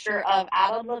a picture of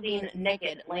Adam Levine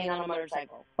naked laying on a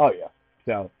motorcycle. Oh, yeah.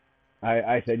 So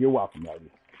I said, you're welcome, ladies.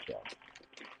 So,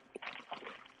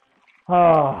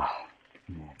 oh,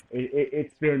 man.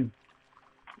 It's been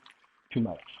too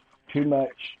much. Too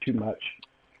much.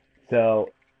 So,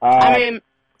 I mean,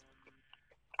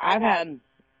 my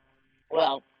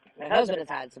husband has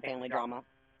had some family drama.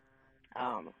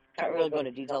 Can't really go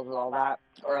into details with all that,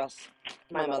 or else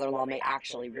my mother-in-law may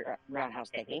actually roundhouse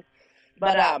take me.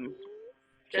 But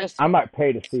just I might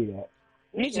pay to see that.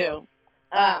 me too.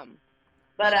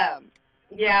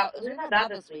 Yeah, we've had that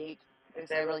this week. Because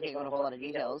I really can't go into a whole lot of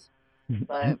details,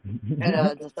 but I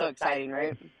know it's just so exciting,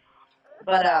 right?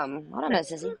 But hold on a minute,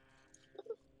 sissy.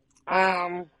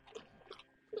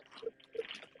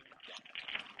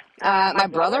 My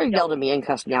brother yelled at me and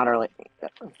cussed me out a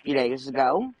few days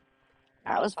ago.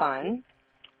 That was fun.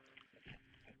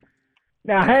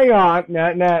 Now, hang on.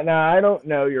 Now, I don't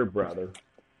know your brother,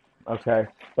 okay?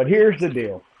 But here's the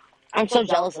deal. I'm so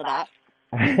jealous of that.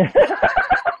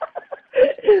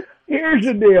 Here's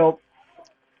the deal.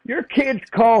 Your kids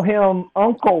call him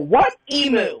Uncle what?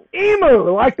 Emu.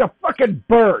 Emu, like the fucking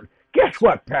bird. Guess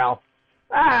what, pal?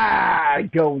 I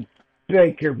don't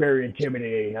think you're very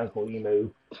intimidating, Uncle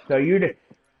Emu. So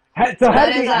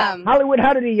Hollywood,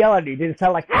 how did he yell at you? Did it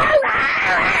sound like...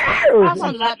 I'll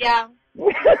sum it up, yeah.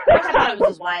 Once I thought it was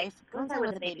his wife. Once I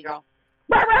was a baby girl.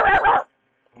 I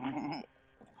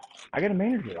got a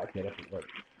manager like that up at work.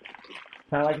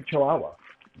 Sound like a chihuahua.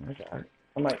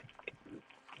 I'm like...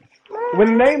 With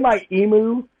a name like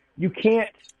Emu, you can't...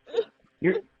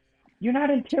 You're not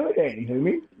intimidating,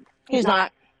 Emu. He's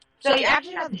not. So he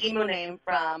actually got the Emu name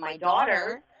from my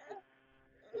daughter,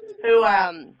 who,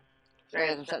 sorry,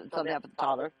 I'm setting something up with the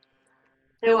toddler,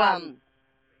 who,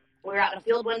 we were out in a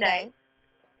field one day,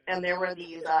 and there were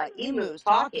these, emus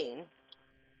talking.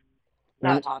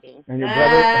 Not talking. And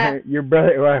your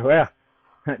brother, well,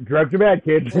 drugs are bad,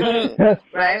 kids.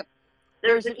 Right?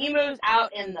 There were some emus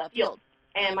out in the field,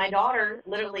 and my daughter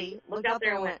literally looked out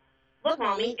there and went, "Look,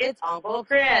 Mommy, it's Uncle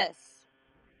Chris."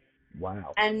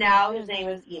 Wow. And now his name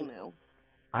is Emu.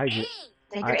 Take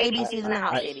your ABCs in the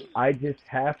house, baby. I just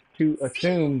have to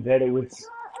assume that it was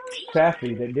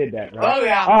Sassy that did that, right? Oh,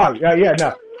 yeah. Oh, yeah,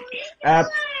 no.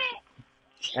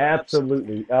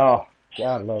 Absolutely. Oh,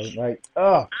 God, love it. Like,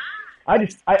 oh, I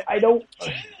don't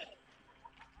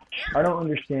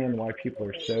understand why people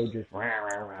are so just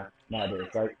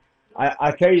nowadays. Like,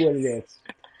 I tell you what it is.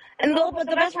 And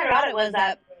the best part about it was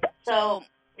that, so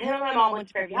him and my mom went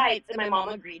to Fairview Heights, and my mom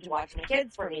agreed to watch my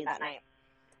kids for me that night.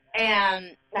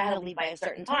 And I had to leave by a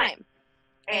certain time.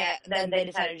 And then they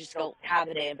decided to just go have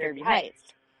the day in Fairview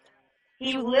Heights.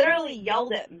 He literally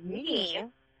yelled at me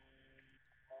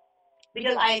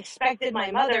because I expected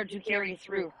my mother to carry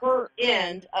through her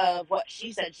end of what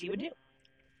she said she would do.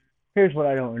 Here's what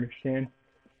I don't understand.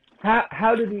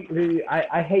 How did he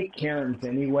I hate Karens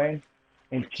anyway.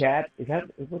 And Chad,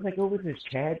 was I go with this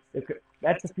Chad?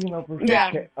 That's the female version. Yeah.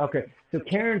 Of Chad. Okay, so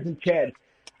Karens and Chad.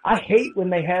 I hate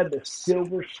when they have the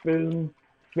silver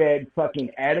spoon-fed fucking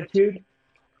attitude.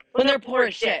 When they're poor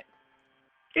as shit.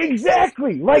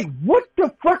 Exactly. Like, what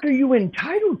the fuck are you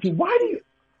entitled to? Why do you...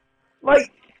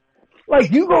 Like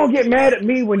you gonna get mad at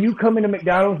me when you come into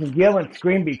McDonald's and yell and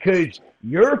scream because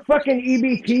your fucking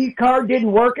EBT card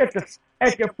didn't work at the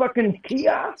fucking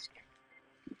kiosk?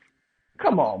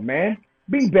 Come on, man.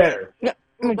 Be better. No,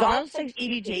 McDonald's takes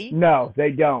EBT? No,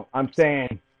 they don't. I'm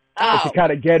saying... It's the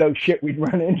kind of ghetto shit we'd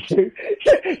run into.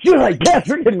 She's like, yes,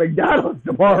 we're getting McDonald's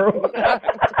tomorrow.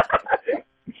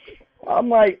 I'm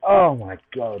like, oh my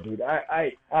God, dude.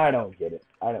 I don't get it.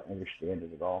 I don't understand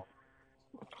it at all.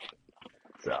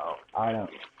 So, I don't.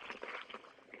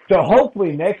 So,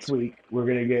 hopefully next week, we're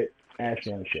going to get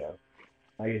Ashley on the show.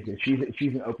 Like I said,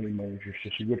 she's an opening manager,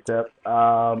 so she gets up.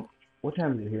 What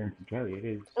time is it here in Centralia? It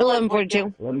is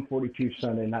 11:42. 11:42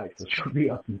 Sunday night, so she'll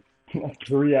be up in like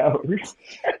 3 hours.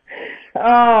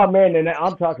 Oh, man, and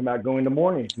I'm talking about going to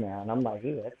mornings now, and I'm like,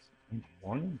 ew, that's in the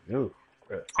morning? Ooh.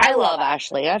 I love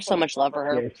Ashley. I have so much love for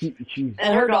her. Yeah, she's...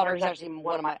 And her daughter is actually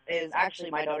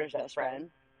my daughter's best friend.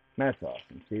 That's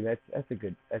awesome. See, that's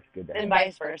good. That's good. And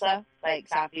vice versa. Like,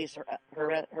 Safi's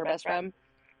her best friend.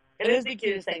 It is the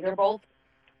cutest thing. They're both...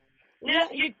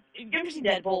 You ever see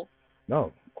Deadpool? No,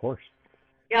 of course.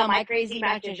 You know, my crazy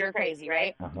matches your crazy,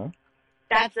 right? Uh-huh.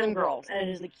 That's them girls, and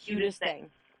it is the cutest thing.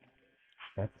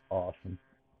 That's awesome.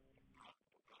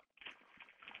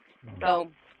 So,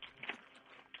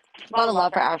 a lot of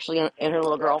love for Ashley and her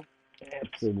little girl.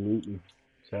 Absolutely.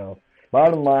 So,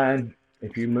 bottom line,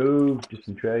 If you move to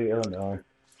Centralia, Illinois.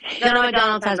 No,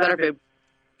 McDonald's has better food.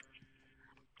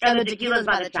 And the tequilas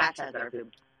by the tracks has better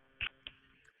food.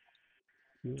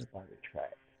 Tequila by the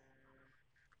tracks.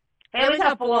 Hey, we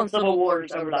have full-on civil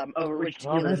wars over which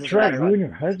tequilas that's is right. better. You and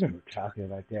your husband were talking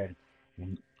about that.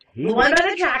 And the one by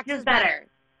the tracks is better.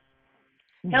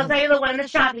 He'll say the one in the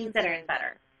shopping center is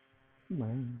better.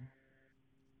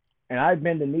 And I've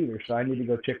been to neither, so I need to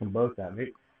go check them both out.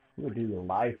 Maybe we'll do a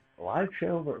live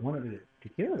show over at one of the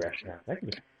tequila restaurants.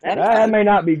 That may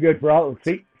not be good for all.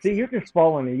 See, you're just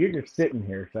following me. You're just sitting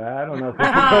here, so I don't know if we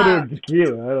can go to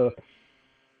tequila.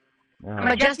 I'm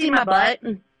adjusting my butt.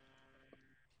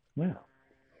 Well,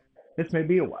 this may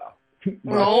be a while.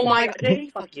 Oh my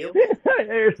God, fuck you.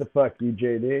 There's the fuck you,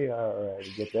 JD. All right,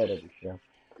 get that every show.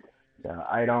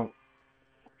 I don't.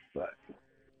 But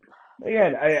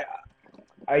again,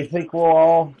 I think we'll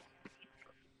all.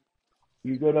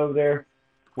 You good over there?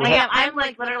 I'm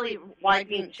like literally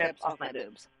wiping chips off my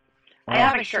boobs. I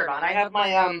have a shirt on. I have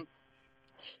my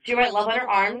Do Right Love Under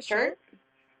Arms shirt.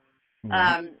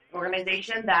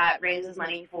 Organization that raises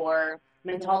money for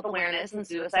mental health awareness and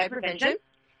suicide prevention.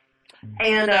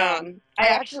 And I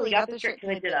actually got this shirt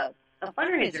because I did a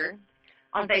fundraiser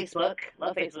on Facebook.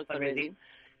 Love Facebook fundraising. A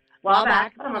while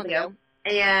back, about a month ago.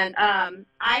 And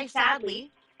I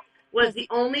sadly was the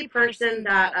only person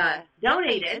that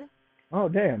donated. Oh,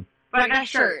 damn. But I got a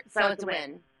shirt, so it's a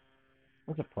win.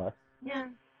 That's a plus. Yeah.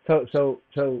 So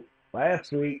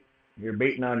last week, you're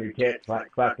beating on your tits like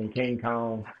fucking King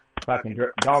Kong, fucking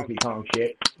Donkey Kong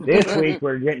shit. This week,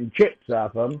 we're getting chips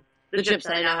off of them. The chips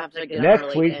I now have to get.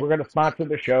 Next week, we're going to sponsor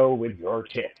the show with your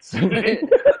tits. I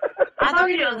thought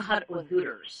we did it with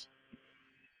Hooters.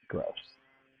 Gross.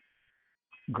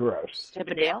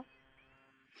 Chippendale?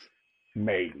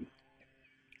 Maybe.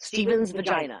 Steve-0s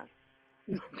vagina.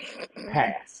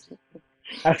 Pass.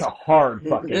 That's a hard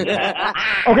fucking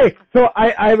pass. Okay, so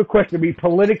I have a question to be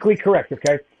politically correct,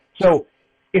 okay? So,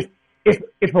 if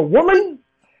a woman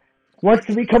wants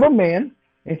to become a man,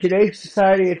 in today's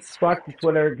society, it's fucked, it's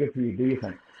whatever, good for you, do you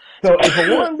think? So, if a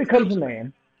woman becomes a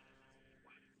man,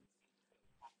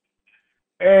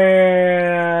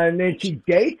 and then she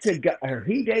dates a guy, or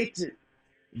he dates,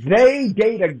 they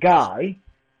date a guy,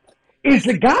 is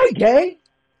the guy gay?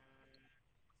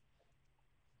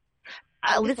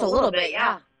 At least a little bit,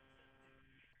 yeah.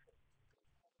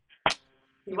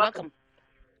 You're welcome.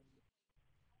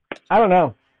 I don't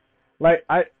know.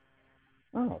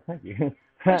 Oh, thank you.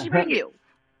 What should bring you?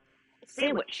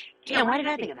 Sandwich. Yeah, why did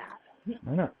I think of that? I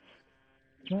don't know.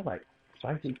 It smells like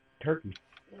spicy turkey.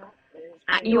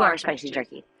 You are a spicy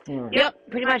turkey. Mm. Yep,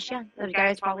 pretty much, yeah. Those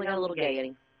guys probably got a little gay in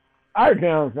him. I can't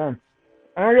understand.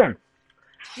 Again.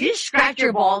 You just scratched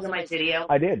your balls in my studio.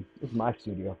 I did. It's my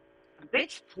studio.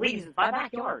 Bitch, please, it's my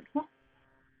backyard.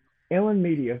 Ellen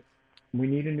Media, we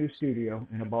need a new studio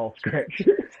and a ball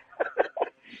scratcher.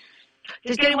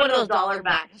 Just getting one of those dollar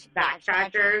back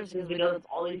scratchers because we know that's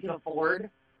all you can afford.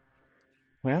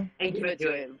 Well, and give it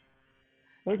to him.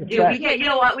 Dude, you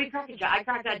know what? I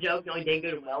cracked that joke knowing dang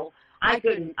good and well.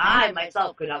 I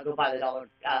myself could not go buy the dollar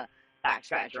back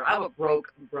scratcher. I'm a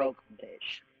broke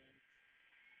bitch.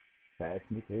 That's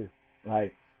me too.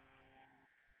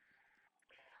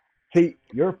 See,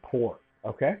 you're poor,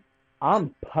 okay?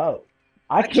 I'm po.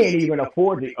 I can't even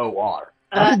afford the OR.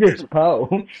 I'm just po.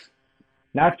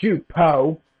 Not you,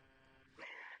 po.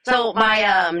 So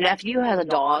my nephew has a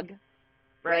dog,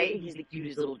 right? He's the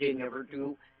cutest little thing ever,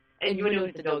 too. And you know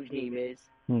what the dog's name is?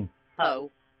 Po.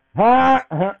 I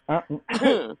have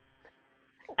a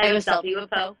selfie with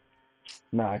Po.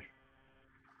 Nice.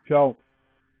 So,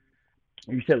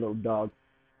 you said little dog.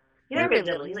 He's not really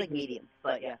little. He's like medium,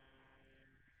 but yeah.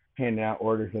 Handing out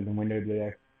orders in the window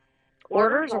today.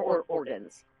 Orders or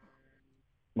organs?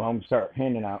 Well, I'm going to start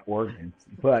handing out organs,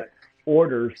 but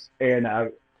orders and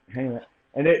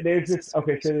there's this.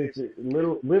 Okay, so there's a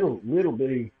little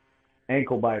bitty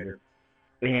ankle biter,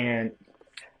 and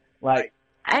like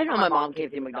I didn't know my mom came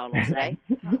through McDonald's today.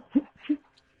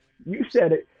 You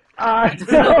said it.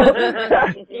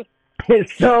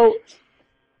 So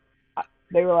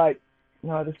they were like,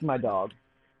 "No, this is my dog."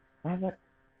 I was like,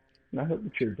 "No,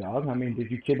 it's your dog. I mean, did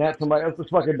you kidnap somebody else's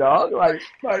fucking dog?" Like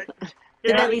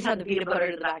did at least have the peanut butter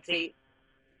in the back seat?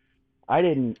 I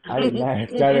didn't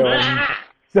ask.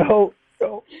 So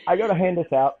I go to hand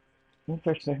this out. And I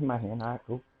start sniffing my hand. All right,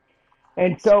 cool.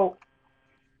 And so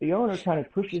the owner kind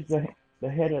of pushes the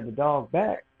head of the dog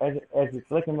back as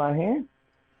it's licking my hand.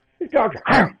 The dog's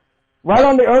right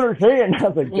on the owner's hand. I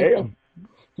was like, damn.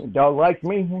 The dog likes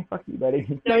me. Hey, fuck you,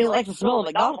 buddy. No, he likes the smell of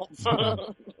McDonald's. I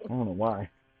don't know why.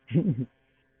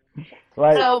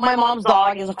 So my mom's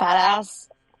dog is a fat ass.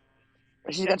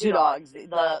 She's got 2 dogs.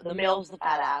 The male's the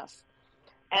fat ass.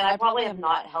 And I probably have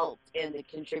not helped in the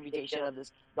contribution of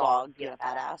this dog being a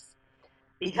fat ass.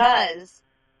 Because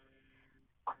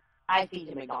I feed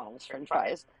him McDonald's french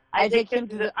fries. I take him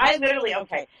to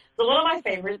okay. So one of my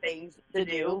favorite things to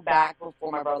do back before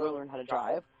my brother learned how to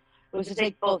drive was to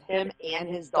take both him and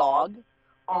his dog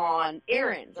on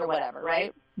errands or whatever,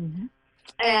 right? Mm-hmm.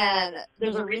 And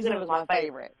there's a reason it was my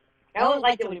favorite. I only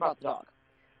liked it when he brought the dog.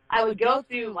 I would go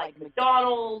through like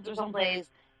McDonald's or someplace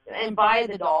and buy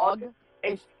the dog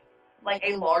a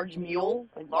large meal,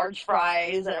 like large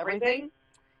fries and everything,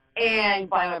 and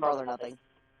buy my brother nothing.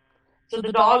 So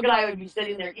the dog and I would be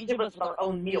sitting there, each of us with our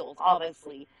own meals,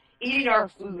 obviously, eating our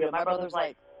food. And my brother's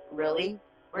like, really?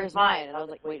 Where's mine? And I was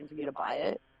like, waiting for you to buy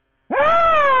it.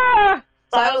 Ah!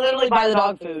 So I would literally buy the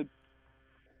dog food.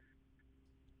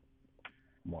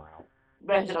 Wow.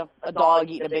 Imagine a dog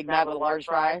eating a Big Mac with a large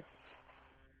fry.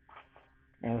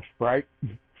 And a Sprite.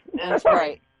 And a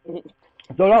Sprite.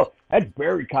 So no, that's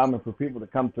very common for people to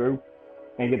come through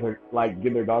and give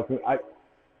their dog food.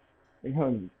 They come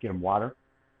and get them water.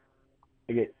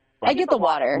 I get the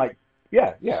water.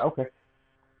 Yeah, okay.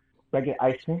 I get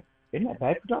ice cream. Isn't that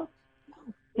bad for dogs?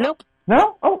 Nope.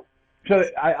 No? Oh. So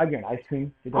I get ice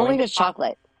cream. Only just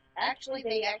chocolate. Actually,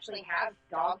 they have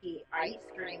doggy ice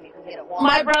cream. You can get it water.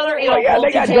 My brother ate a whole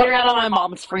container out of my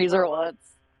mom's freezer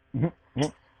once. Mm-hmm.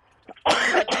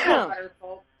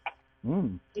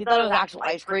 He thought it was actual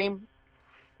ice cream.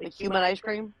 Like human ice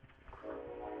cream.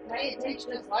 Hey, it tastes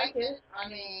just like it. I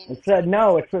mean... It said,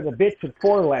 no, it's for the bitch with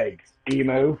 4 legs,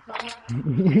 emu.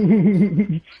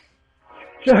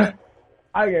 So,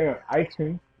 I get ice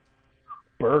cream,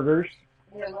 burgers,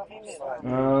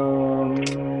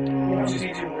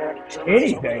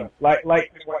 anything.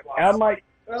 I'm like...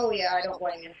 Oh, yeah, I don't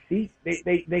blame you.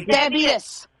 They get...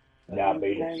 Diabetes.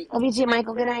 Diabetes. Love you too,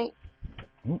 Michael. Good night.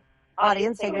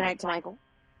 Audience, say good night to Michael.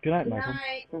 Good night,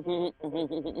 Michael.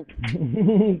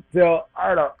 So,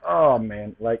 oh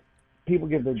man, like, people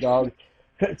give their dogs,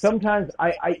 sometimes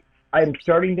I'm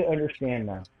starting to understand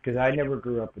now, because I never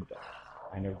grew up with dogs.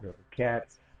 I never grew up with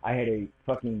cats. I had a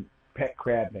fucking pet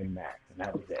crab named Max, and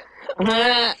that was it.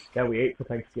 That we ate for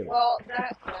Thanksgiving. Well,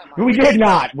 We did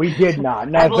not.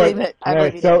 No, I believe it. I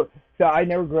believe it. So I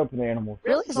never grew up with animals.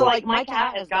 Really? So, like, my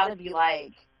cat has got to be,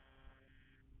 like,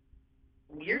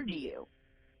 weird to you.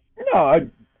 No,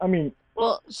 I mean...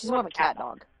 Well, she's more of a cat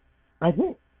dog. I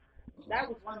think... That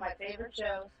was one of my favorite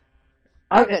shows.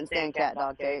 I couldn't stand cat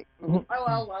dog, Kate. Oh,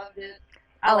 I loved it.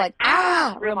 I like,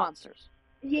 Real Monsters.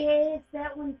 Yes,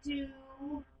 that one too.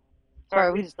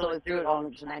 Sorry, we just totally threw it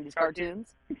on to 90s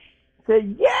cartoons. Say,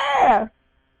 yeah!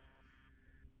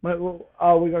 We're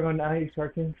going to go 90s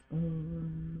cartoons?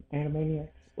 Animaniacs?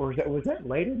 Or was that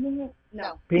later than that?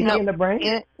 No. Pinky and the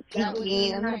Brain?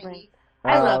 Pinky and the Brain.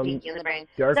 I love Pinky and the Brain.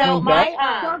 Darkwing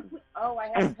I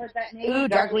haven't heard that name. Ooh,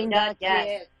 Darkwing Duck,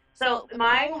 yes. So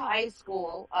my high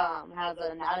school has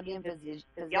an anatomy and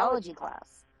physiology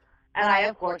class. And I,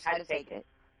 of course, had to take it.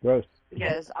 Gross.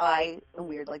 Because I am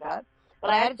weird like that.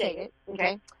 But I had to take it,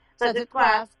 okay? So I took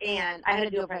class, and I had to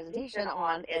do a presentation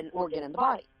on an organ in the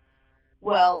body.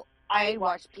 Well, I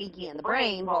watched Pinky and the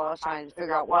Brain while I was trying to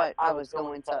figure out what I was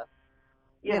going to,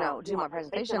 do my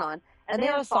presentation on. And they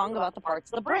had a song about the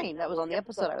parts of the brain that was on the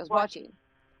episode I was watching.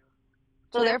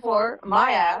 So therefore,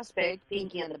 my ass picked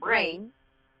Pinky and the Brain.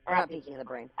 Or not Pinky and the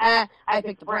Brain. I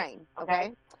picked the brain,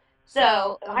 okay?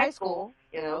 So, in high school,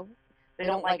 they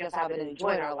don't like us having any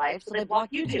joy in our life, so they block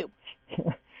YouTube.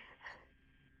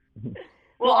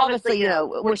 Well, obviously,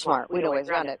 we're smart. We know ways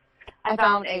around it. I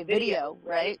found a video,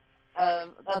 right, of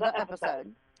the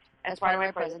episode as part of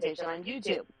my presentation on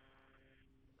YouTube.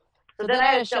 So then I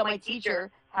had to show my teacher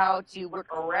how to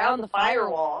work around the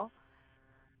firewall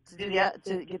to get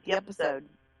the episode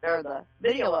or the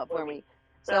video up for me.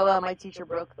 So my teacher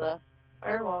broke the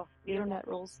firewall, internet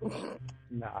rules.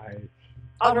 Nice.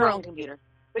 On her own computer.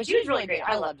 But she was really great.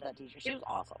 I loved that teacher. She was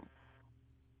awesome.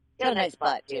 She had a nice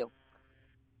butt, too.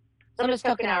 So I'm just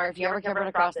cooking hour. If you ever come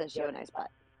across this, she had a nice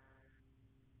butt.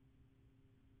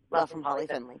 Love from Holly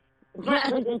Finley.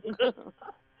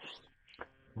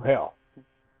 Well,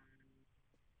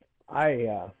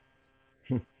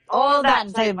 all that to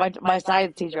say, my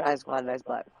science teacher at high school had a nice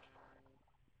butt.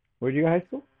 Where'd you go to high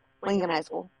school? Lincoln High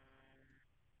School.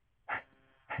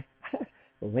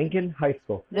 Lincoln High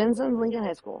School. Vincent's Lincoln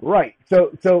High School. Right.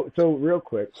 So real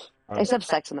quick. Except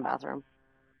sex in the bathroom.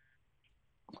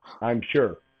 I'm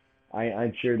sure.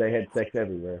 I'm sure they had sex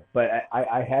everywhere. But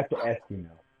I have to ask you now.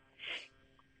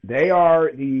 They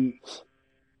are the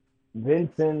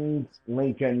Vincent's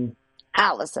Lincoln...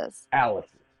 Alice's.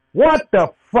 What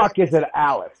the fuck is an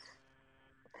Alice?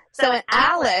 So an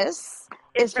Alice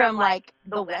is from, like,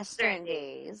 the Western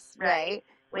days, right?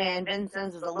 When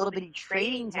Vincennes was a little bitty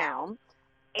trading town,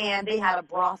 and they had a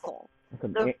brothel.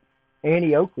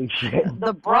 Annie Oakley shit.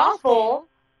 The brothel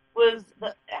was,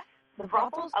 the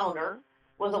brothel's owner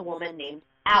was a woman named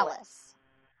Alice.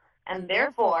 And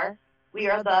therefore, we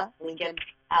are the Lincoln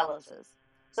Alices.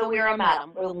 So we are a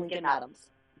madam. We're the Lincoln Madams.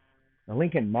 The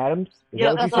Lincoln Madams?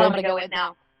 Yeah, that's what I'm going to go with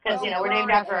now. Because, we're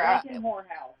named after Lincoln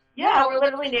whorehouse. Yeah, we're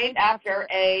literally named after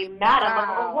a madam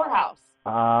of a whorehouse.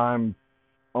 I'm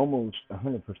almost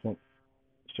 100%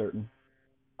 certain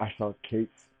I saw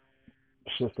Kate's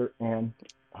sister and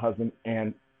husband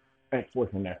and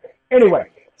ex-boyfriend there. Anyway,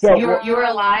 so you were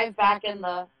alive back in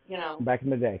the, back in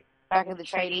the day. Back in the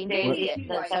trading days,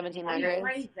 the 1700s.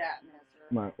 Rephrase that,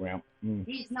 mister. Well,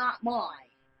 He's not mine.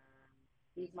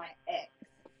 He's my ex.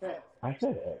 I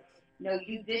said ex. No,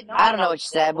 you did not. I don't know what you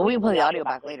said, but we can play the audio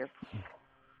back later.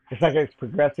 It's like a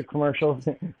progressive commercial.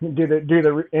 do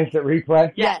the instant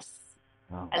replay. Yes.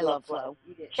 Oh. I love Flo.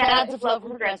 Shout out to Flo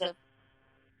from Progressive.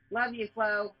 Love you,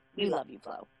 Flo. We love you,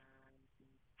 Flo.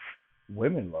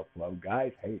 Women love Flo.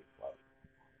 Guys hate Flo.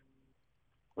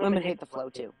 Women hate the Flo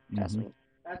too. Trust me.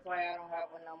 That's why I don't have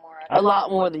one no more. A lot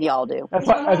more than y'all do. That's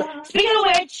why, Speaking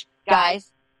of which,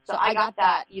 guys, so I got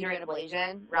that uterine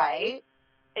ablation, right?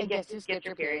 And guess who skipped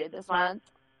your period this month?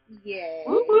 Yeah.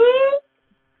 Woo-woo.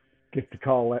 Get the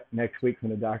call next week from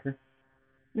the doctor.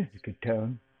 This is good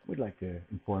tone. We'd like to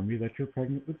inform you that you're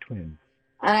pregnant with twins.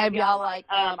 And I'd be all like,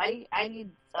 I need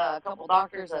a couple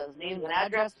doctors' names and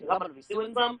address because I'm going to be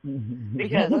suing some.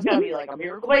 Because it's going to be like a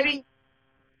miracle baby.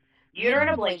 Uterine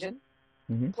ablation.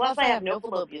 Mm-hmm. Plus I have no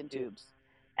fallopian tubes.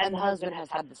 And the husband has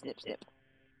had the snip.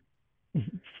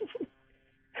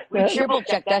 We triple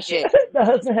checked that shit. The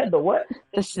husband had the what?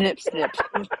 The snip.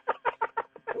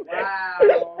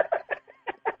 Wow.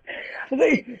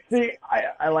 See,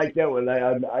 I like that one. I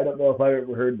don't know if I've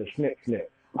ever heard the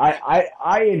snip.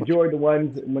 I enjoy the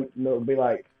ones when they'll be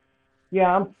like,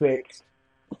 yeah, I'm fixed.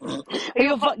 Are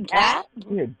you a fucking cat?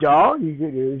 You a dog?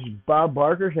 You Bob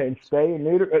Barker saying stay and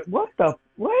neuter. What?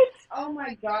 Oh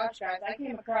my gosh, guys! I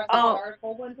came across this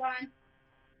article one time.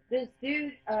 This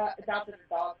dude adopted a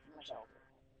dog from a shelter.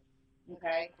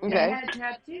 Okay. And it had a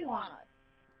tattoo on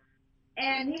it,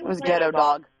 and he was like, ghetto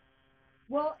dog.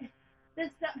 Well,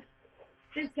 this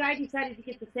guy decided to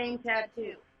get the same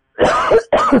tattoo.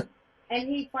 And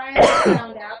he finally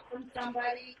found out from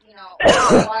somebody,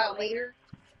 a while later.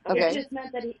 Okay. It just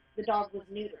meant that the dog was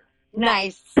neutered.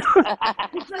 Nice.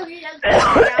 So he has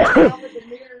to go with the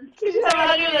neuter.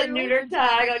 The neuter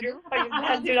tag on your fucking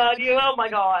tattooed on you. Oh my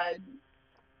god.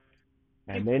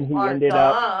 And then he ended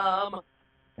up.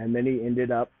 And then he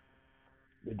ended up,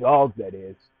 the dog that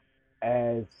is,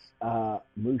 as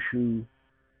Mushu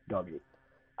Doggy.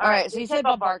 All right, so you said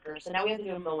Bob Barker, so now we have to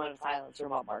do a moment of silence for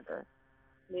Bob Barker.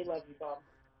 We love you, Bob.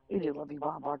 We do love you,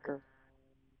 Bob Barker.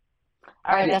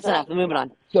 All right, that's enough. Moving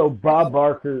on. So Bob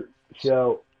Barker,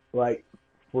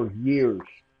 for years,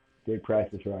 did Price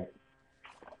is Right.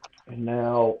 And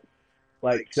now,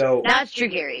 That's Drew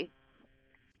Carey.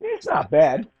 It's not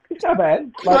bad.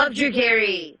 Love Drew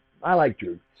Carey. I like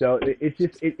Drew. So it's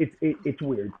just, it's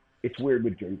weird. It's weird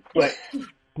with Drew.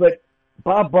 But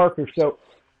Bob Barker, so,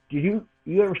 did you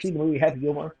ever see the movie Happy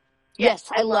Gilmore?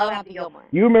 Yes, I love Happy Gilmore.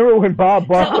 You remember when Bob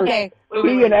Barker, wait.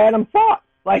 and Adam fought?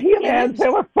 Like, he and Adam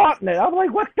Sandler fought in it. I'm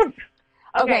like, what the?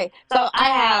 Okay, so I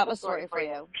have a story for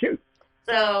you. Shoot.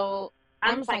 So,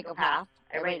 I'm a psychopath.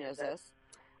 Everybody knows this.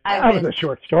 That was a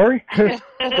short story.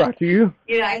 Brought to you.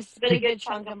 I spent a good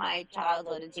chunk of my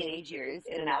childhood and teenage years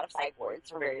in and out of psych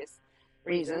wards for various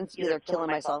reasons, either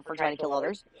killing myself or trying to kill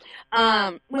others.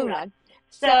 Moving on.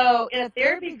 So, in a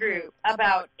therapy group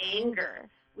about anger,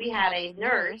 we had a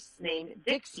nurse named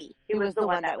Dixie, who was the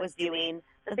one that was doing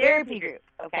the therapy group,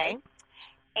 okay?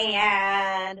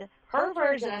 And her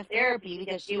version of therapy,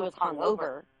 because she was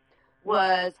hungover,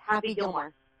 was Happy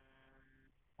Gilmore.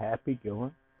 Happy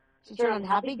Gilmore? She turned on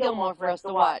Happy Gilmore for us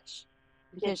to watch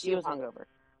because she was hungover.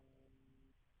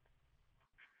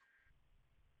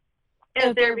 In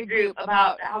a therapy group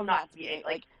about how not to be angry,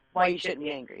 like why you shouldn't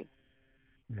be angry.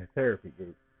 In a therapy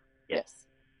group? Yes.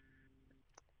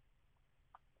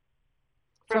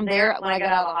 From there, when I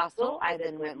got out of the hospital, I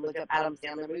then went and looked up Adam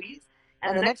Sandler movies.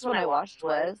 And the next one I watched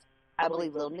was, I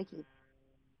believe, Little Nicky.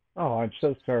 Oh, I'm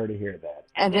so sorry to hear that.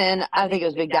 And then I think it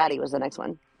was Big Daddy was the next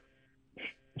one.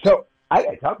 So, I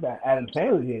got to talk about Adam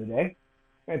Sandler the other day.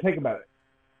 And think about it.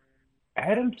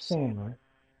 Adam Sandler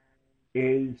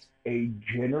is a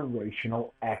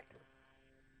generational actor.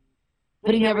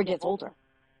 But he never gets older.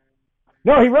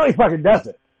 No, he really fucking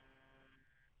doesn't.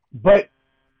 But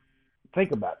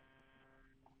think about it.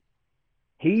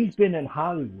 He's been in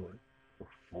Hollywood for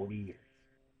 40 years.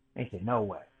 And he said, no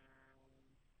way.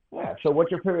 Yeah, so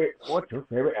what's your favorite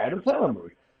Adam Sandler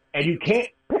movie? And you can't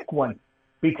pick one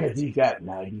because he's got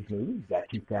 90s movies, he's got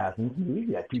 2000s movies,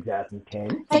 he's got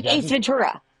 2010s. It's like Ace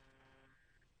Ventura.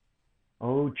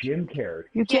 Oh, Jim Carrey.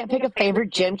 You can't pick a favorite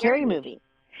Jim Carrey movie.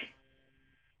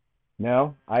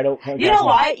 No, I don't think. You know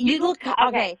what? You look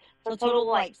okay. So total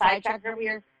like sidetrack over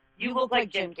here. You look like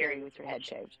Jim Carrey with your head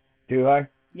shaved. Do I?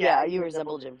 Yeah, you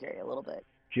resemble Jim Carrey a little bit.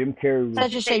 Jim Carrey was...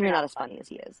 Such a shame you're not as funny as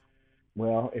he is.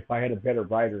 Well, if I had a better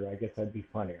writer, I guess I'd be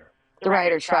funnier. The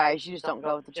writer tries. You just don't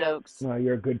go with the jokes. No,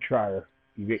 you're a good trier.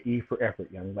 You get E for effort,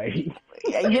 young lady.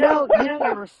 Yeah, you know,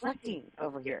 you're reflecting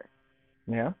over here.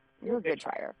 Yeah? You're a good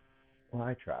trier. Well,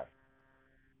 I try.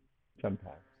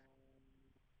 Sometimes.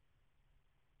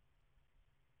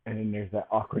 And then there's that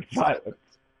awkward silence.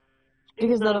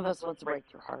 Because none of us want to break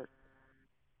your heart.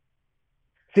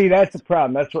 See, that's the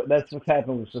problem. That's what's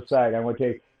happening with society. I'm going to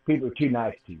tell you, people are too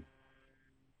nice to you.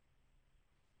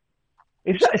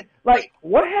 It's like,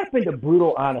 what happened to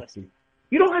brutal honesty?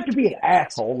 You don't have to be an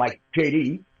asshole like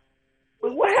JD.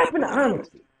 But what happened to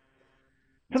honesty?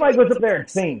 Somebody goes up there and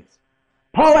sings.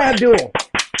 Paula Abdul.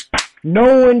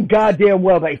 Knowing goddamn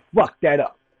well they fucked that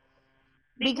up.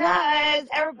 Because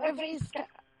everybody's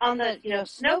on the,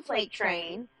 snowflake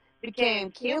train became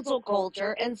cancel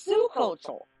culture and sue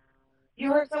culture.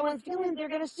 You hurt someone's feelings, they're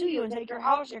going to sue you and take your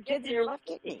house, your kids, and your left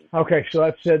kidney. Okay, so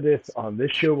I've said this on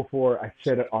this show before. I've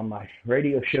said it on my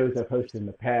radio shows I've hosted in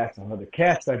the past, on other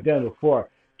casts I've done before.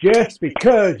 Just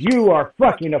because you are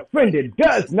fucking offended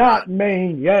does not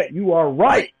mean yet you are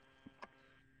right.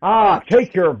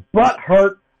 Take your butt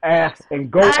hurt ass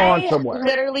and go on somewhere. I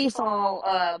literally saw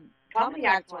a comedy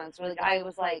act once where the guy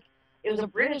was like, it was a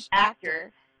British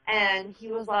actor, and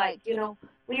he was like,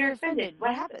 when you're offended,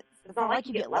 what happens? It's not like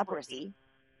you get leprosy.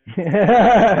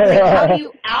 How do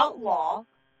you outlaw,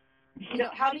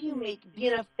 how do you make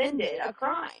being offended a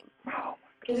crime?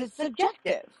 Because it's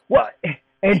subjective. Well,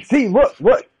 and see, look,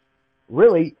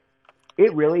 really,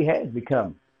 it really has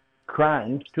become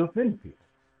crimes to offend people.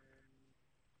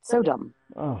 So dumb.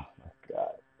 Oh, my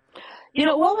God.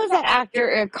 What was that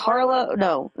actor? Carlin.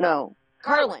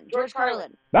 George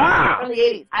Carlin. From the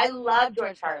 80s. I love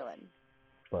George Carlin.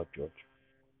 Love George.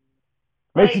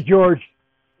 Mr. George.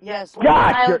 Yes.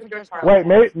 God. George Carlin.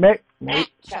 Wait.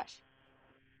 Shush.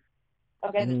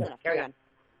 Okay, that's enough. Carry on.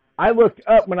 I looked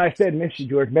up when I said Mr.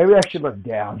 George. Maybe I should look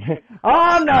down.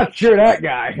 I'm not sure that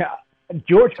guy.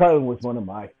 George Carlin was one of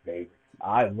my favorites.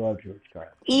 I love George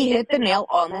Carlin. He hit the nail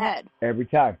on the head. Every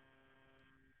time.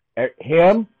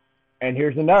 Him, and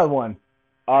here's another one.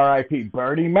 R.I.P.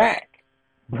 Bernie Mac.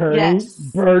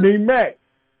 Bernie Mac.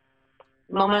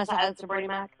 Moment of silence for Bernie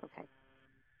Mac? Okay.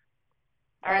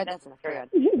 All right, that's enough. Carry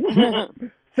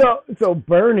on. So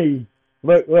Bernie,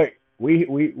 look, we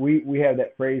have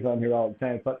that phrase on here all the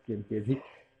time. Fuck them kids.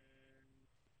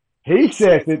 He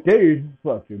says it, dude.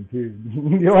 Fuck them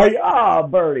kids. You're like,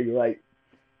 Bernie. Like,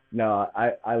 no,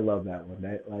 I love that one.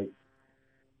 That, like,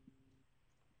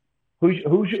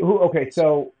 who? Okay,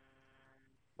 so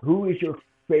who is your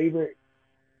favorite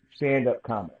stand-up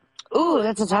comic? Ooh,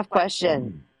 that's a tough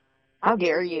question. How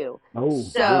dare you?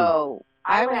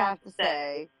 I would have to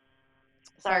say,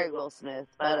 sorry, Will Smith,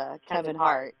 but Kevin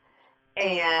Hart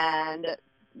and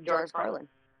George Carlin.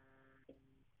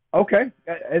 Okay,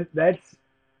 I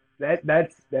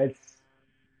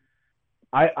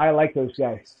like those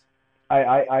guys.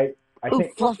 I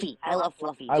think Fluffy. I love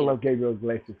Fluffy. I love Gabriel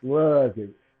Iglesias. Love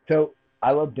Gabriel. So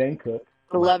I love Dane Cook.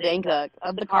 I love Dane Cook.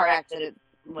 The car accident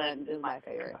is my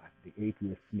favorite. God, the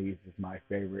atheist sneeze is my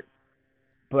favorite.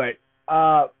 But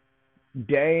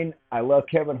Dane, I love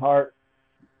Kevin Hart.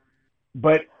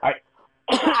 But I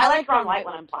like Ron White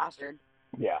when I'm plastered.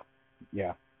 Yeah.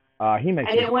 I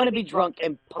didn't want to be drunk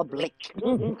in public.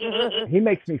 He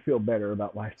makes me feel better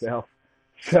about myself.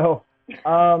 So,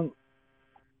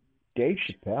 Dave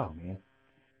Chappelle, man.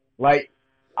 Like,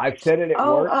 I've said it at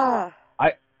work.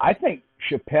 I think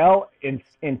Chappelle,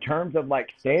 in terms of,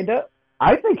 like, stand-up,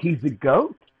 I think he's the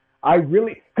GOAT. I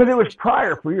really, because it was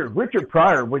Pryor for years. Richard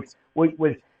Pryor was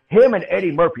him and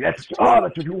Eddie Murphy. That's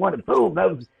what you wanted. Boom. That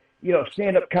was,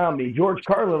 stand-up comedy. George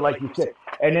Carlin, like you said.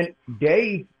 And then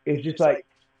Dave is just like,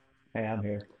 hey, I'm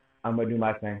here. I'm going to do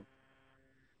my thing.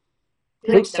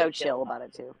 He looks so chill about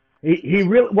it, too. He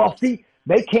really, well, see,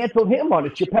 they canceled him on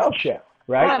the Chappelle show,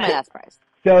 right? I'm not surprised.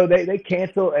 So they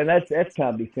cancel, and that's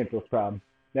Comedy Central's problem.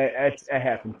 That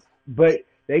happens. But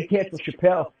they cancel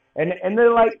Chappelle, and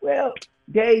they're like, well,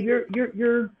 Dave, you're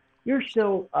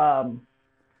still on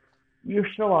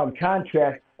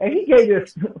contract, and he gave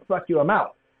this fuck you, I'm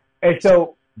out. And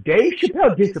so Dave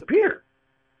Chappelle disappeared.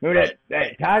 Remember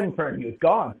that time frame? He was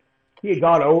gone. He had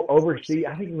gone overseas.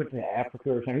 I think he went to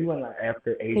Africa or something. He went to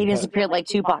Africa, Asia. He disappeared like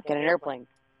Tupac in an airplane.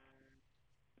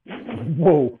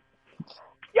 Whoa.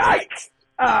 Yikes!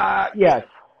 Yes.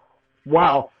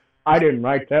 Wow. I didn't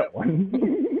write that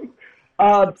one.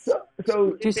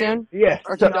 So Too soon? Yes.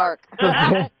 Or too dark?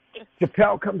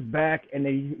 Chappelle comes back and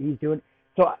he's doing.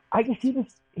 So I guess he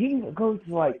goes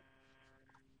to like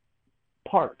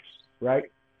parks,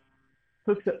 right?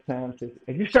 Hooks up sound system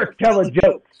and just starts telling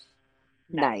jokes.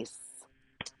 Nice.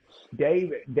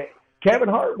 Kevin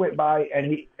Hart went by and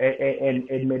he and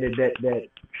admitted that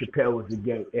Chappelle was a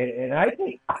goat, and I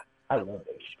think I love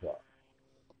Dave Chappelle.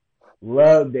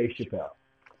 Love Dave Chappelle.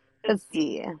 Let's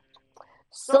see.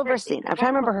 Silverstein. I'm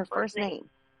trying to remember her first name.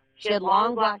 She had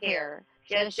long black hair.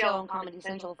 She had a show on Comedy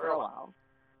Central for a while.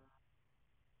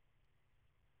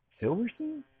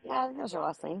 Silverstein? Yeah, I think that was her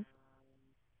last name.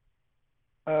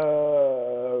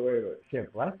 Wait. She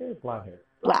had black hair or blonde hair?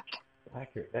 Black.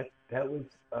 Black hair. That was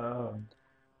I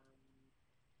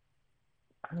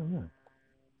don't know.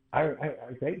 I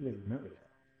vaguely remember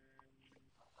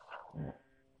that.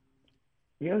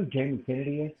 You know who Jamie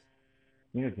Kennedy is?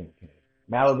 You know Jamie Kennedy.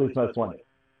 Malibu's Most Wanted.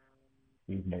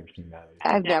 You've never seen Malibu.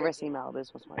 I've never seen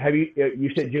Malibu's Most Wanted. Have you? You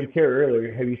said Jim Carrey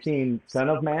earlier. Have you seen Son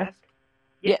of Mask?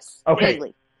 Yes. Okay.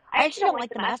 Vaguely. I actually don't like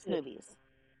the Mask movies.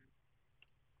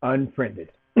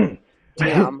 Unfriended.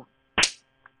 Damn.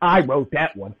 I wrote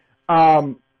that one.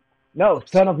 No,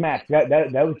 Son of Mask. That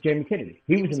was Jamie Kennedy.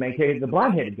 He was the main character, the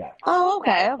blonde-headed guy. Oh,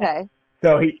 okay.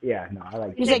 So I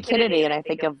like. You say Kennedy, and I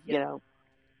think of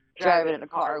driving in a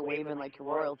car, waving like you're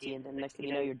royalty, and then next thing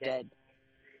you know, you're dead.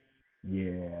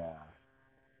 Yeah.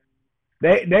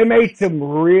 They made some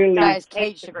really. Guys,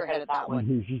 Kate shook her head at that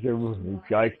one. She said,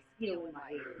 "Guys."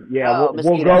 Yeah,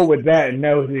 we'll go with that. And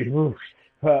know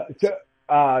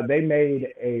they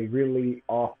made a really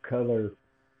off-color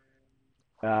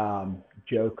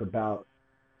joke about.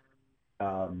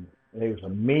 There was a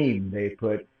meme they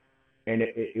put, and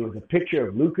it was a picture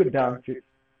of Luka Doncic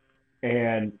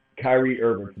and Kyrie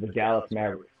Irving for the Dallas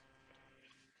Mavericks,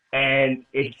 and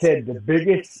it said the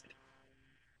biggest.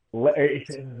 It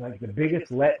said like the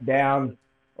biggest letdown,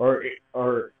 or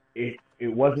it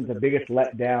wasn't the biggest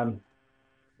letdown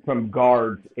from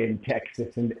guards in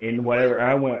Texas and in whatever.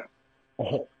 And I went,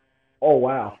 oh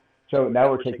wow! So now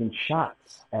we're taking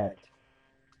shots at.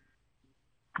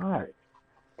 All right.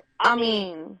 I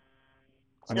mean,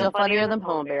 still funnier than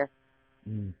Polar Bear.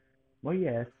 Well,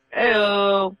 yes.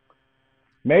 Ew.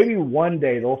 Maybe one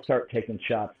day they'll start taking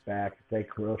shots back if they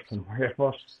grow some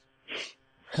riffles.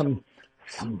 Some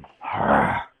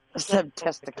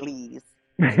testicles.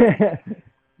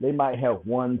 They might have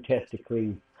one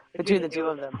testicle Between the two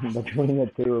of them. Between the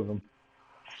two of them.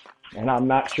 And I'm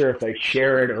not sure if they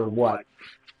share it or what.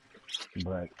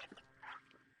 But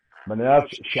enough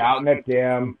shouting at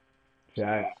them.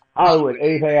 Hollywood,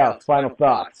 anything else? Final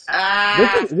thoughts.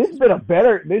 This has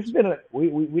been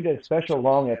we did a special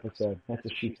long episode. That's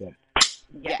what she said.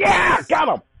 Yes. Yeah,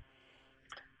 got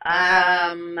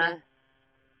him.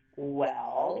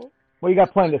 Well. What you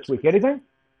got planned this week? Anything?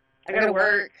 I go to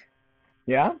work.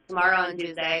 Yeah? Tomorrow on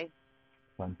Tuesday.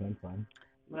 Fun. I'm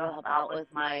going to help out with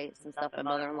some stuff my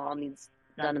mother-in-law needs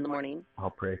done in the morning.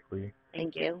 I'll pray for you.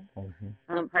 Thank you.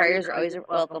 Mm-hmm. Prayers are always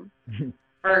welcome.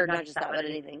 For not just that, but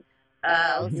anything.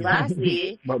 Let's see, last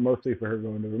week. But mostly for her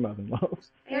going to her mother-in-law's.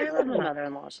 Yeah, I love my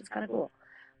mother-in-law. She's kind of cool.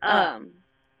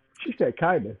 She said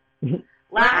kind of.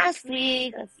 Last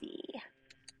week, let's see.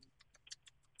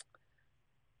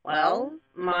 Well,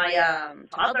 my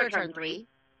toddler turned 3.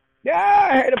 Yeah,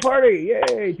 I had a party.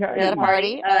 Yay, Tiny. We had a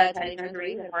party. Tiny turned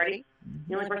 3. We had a party.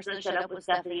 The only person that showed up was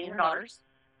Stephanie and her daughters.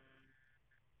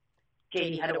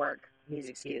 Katie had to work. He's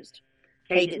excused.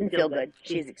 Katie didn't feel good.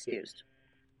 She's excused.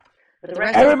 But the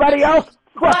rest everybody else,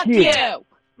 fuck you.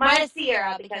 Minus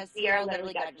Sierra, because Sierra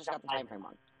literally just got the time frame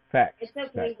wrong. Fact. It's okay.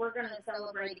 Fact. We're going to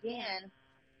celebrate again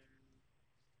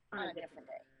on a different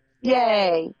day.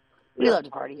 Yay. We love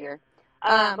to party here.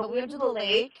 But we went to the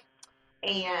lake,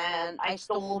 and I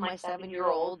stole my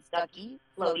 7-year-old's ducky,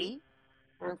 floaty,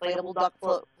 her inflatable duck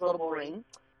floatable ring,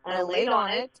 and I laid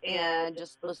on it and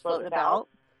just was floating about.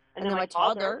 And then my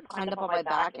toddler climbed up on my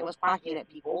back and was quacking at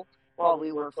people while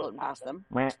we were floating past them.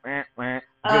 Good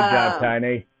job,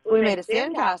 Tiny. We made a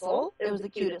sandcastle. It was the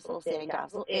cutest little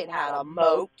sandcastle. It had a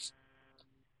moat.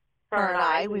 Her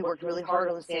and we worked really hard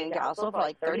on the sandcastle for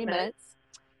like 30 minutes.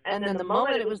 And then the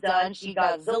moment it was done, she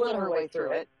Godzilla'd her way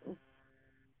through it.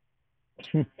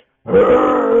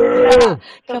 Yeah,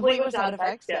 complete with sound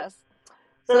effects, yes.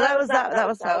 So that was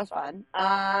fun.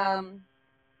 I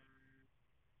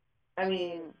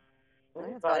mean, I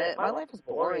think that's about it. My life is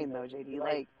boring though, JD.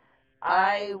 Like,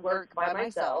 I work by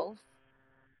myself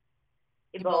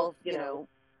in both, in and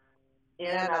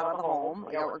out of the home.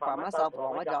 I work by myself with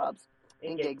all my jobs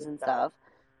and gigs and stuff.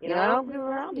 I don't move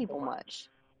around people much.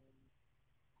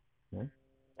 Yeah.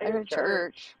 I go to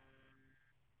church.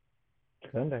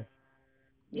 Sunday.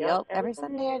 Yep, every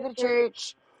Sunday I go to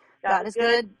church. God is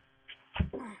good.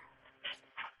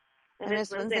 And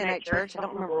it's Wednesday night church. I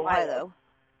don't remember why, though.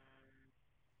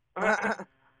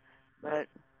 But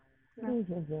Yeah, I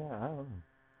don't know.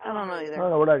 I don't know either. I don't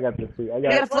know what I got this week. I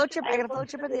got a float trip. I got a float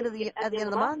trip at the end of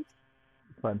the month.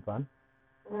 Fun.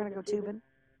 We're gonna go tubing.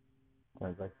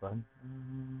 Sounds like fun.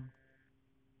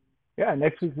 Yeah,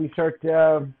 next week we start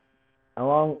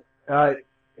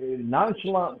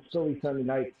nonchalant silly Sunday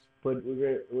nights, but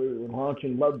we're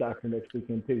launching Love Doctor next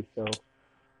weekend too. So,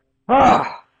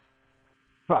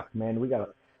 fuck, man, we got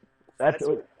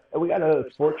a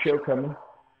sports show coming.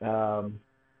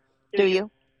 Do you?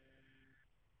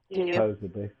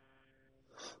 Supposedly.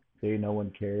 See, no one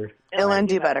cares. Ellen,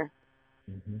 do better.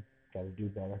 Got to do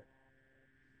better.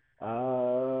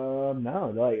 No,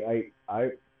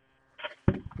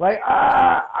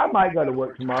 I might go to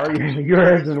work tomorrow.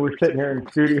 Your husband, we're sitting here in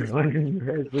the studio, and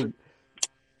your husband,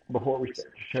 before we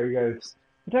start the show, he goes,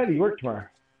 "What time do you work tomorrow?"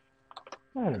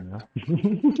 I don't know.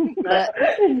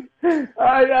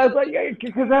 I was like, yeah,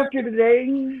 because after today,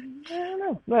 I don't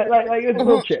know. Like it was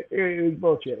bullshit. It was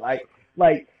bullshit.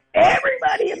 Like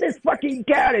everybody in this fucking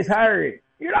town is hiring.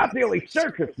 You're not the only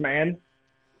circus, man.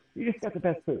 You just got the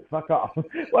best food. Fuck off.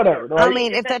 Whatever. Like, I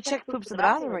mean, if that chick poops in the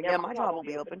bathroom again, my job will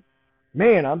be open.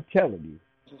 Man, I'm telling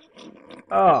you.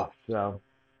 Oh, so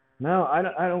no, I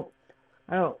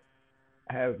don't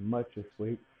have much this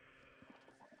week.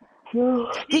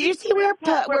 So, did you see where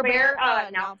Bear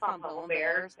announced on Bone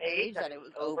Bear's page that it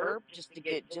was over just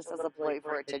as a ploy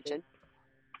for attention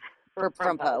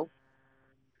from Poe?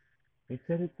 They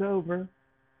said it's over.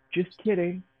 Just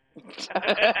kidding.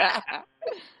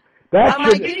 I'm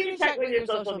like, you need to check with your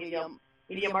social media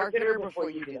marketer before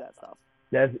you do that stuff.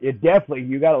 That's it. Definitely,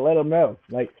 you got to let them know.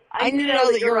 Like, I need to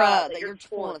know that you're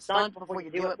pulling a stunt before you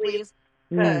do it, please,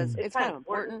 because it's kind of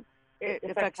important. It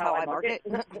affects how I market,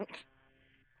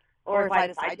 or if I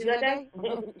decide to that day.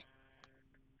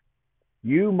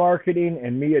 You marketing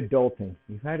and me adulting.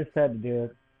 If I decide to do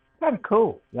it, kind of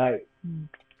cool. Like,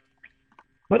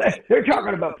 but they're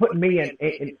talking about putting me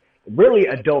in really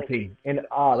adulting, and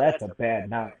that's a bad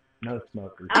night. No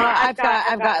smokers. I've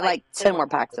got like 10 more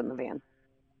packs in the van.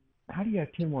 How do you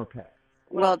have 10 more packs?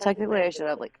 Well, technically, I should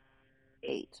have like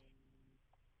 8.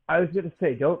 I was going to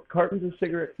say, don't cartons of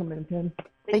cigarettes come in 10?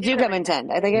 They do come in 10.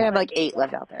 I think I have like 8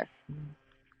 left out there.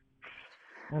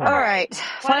 All right.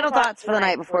 Final thoughts for the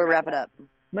night before we wrap it up.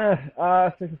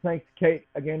 Special thanks to Kate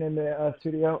again in the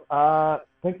studio.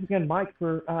 Thanks again, Mike,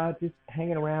 for just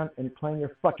hanging around and playing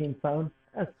your fucking phone.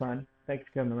 That's fun. Thanks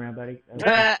for coming around, buddy.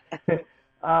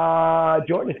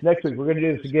 Join us next week. We're going to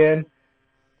do this again.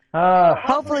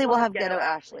 Hopefully we'll have Ghetto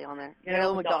Ashley on there.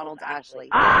 Ghetto McDonald's Ashley.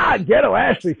 Ghetto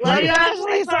Ashley. Love you,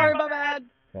 Ashley. Sorry, my bad.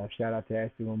 Shout out to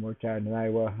Ashley one more time tonight.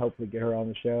 We'll hopefully get her on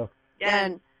the show.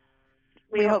 And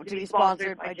we hope to be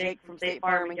sponsored by Jake from State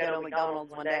Farm and Ghetto McDonald's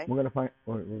one day. We're gonna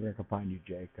find you,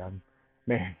 Jake.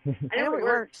 Man. I know it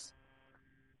works.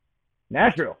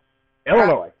 Nashville,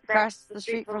 Illinois. Across the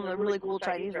street from a really cool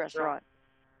Chinese restaurant.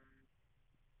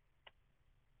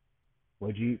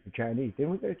 What'd you eat for Chinese?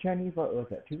 Didn't we go to Chinese, what was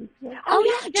that, 2 weeks ago? Oh,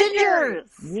 yeah, Gingers!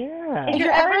 Yeah. If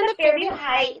you're ever in the Fairview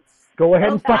Heights, go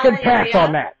ahead and fucking pass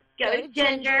on that. Go to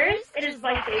Gingers. It is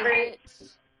my favorite.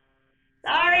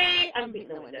 Sorry, I'm beating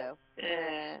the window.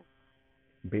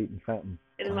 Beating something.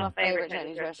 It is my favorite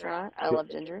Chinese restaurant. I love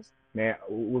Gingers. Man,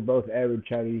 we're both avid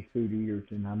Chinese food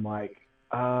eaters, and I'm like,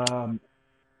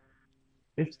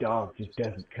 this dog just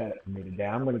doesn't cut it for me today.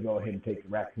 I'm going to go ahead and take the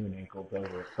raccoon ankles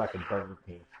over at fucking Burger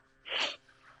King.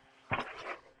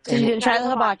 So you didn't try the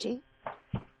hibachi?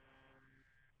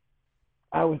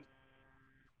 I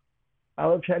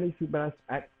love Chinese food, but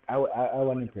I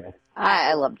wasn't impressed.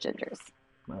 I love Gingers.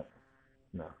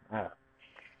 No, I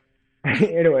don't.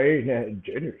 Anyway,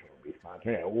 Gingers will be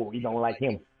sponsored. Oh, you don't like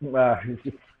him.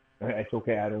 It's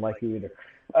okay. I don't like you either.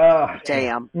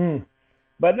 Damn.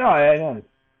 But no, I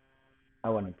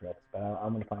wasn't impressed. But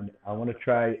I'm gonna find it. I want to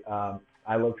try.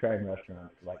 I love trying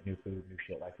restaurants, like new food, new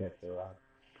shit like that. So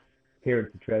here in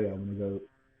Centralia, I'm gonna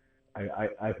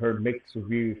go. I've heard mixed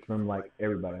reviews from like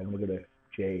everybody. I'm gonna go to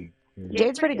Jade.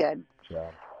 Jade's pretty good. So,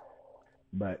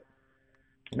 but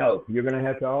no, you're gonna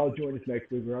have to all join us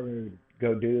next week. We're all gonna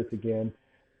go do this again.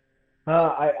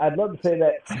 I'd love to say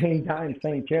that same time,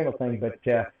 same channel thing, but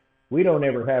we don't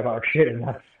ever have our shit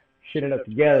enough shit enough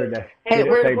together to Hey, get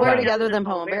we're together than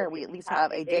Poem Bear. We at least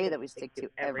have a day that we stick to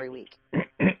every week.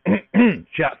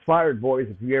 Shots fired, boys.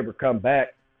 If you ever come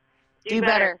back, do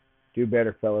better. Do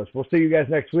better, fellas. We'll see you guys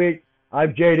next week.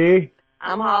 I'm JD.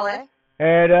 I'm Holly.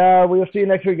 And we'll see you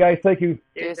next week, guys. Thank you.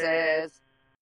 Deuces.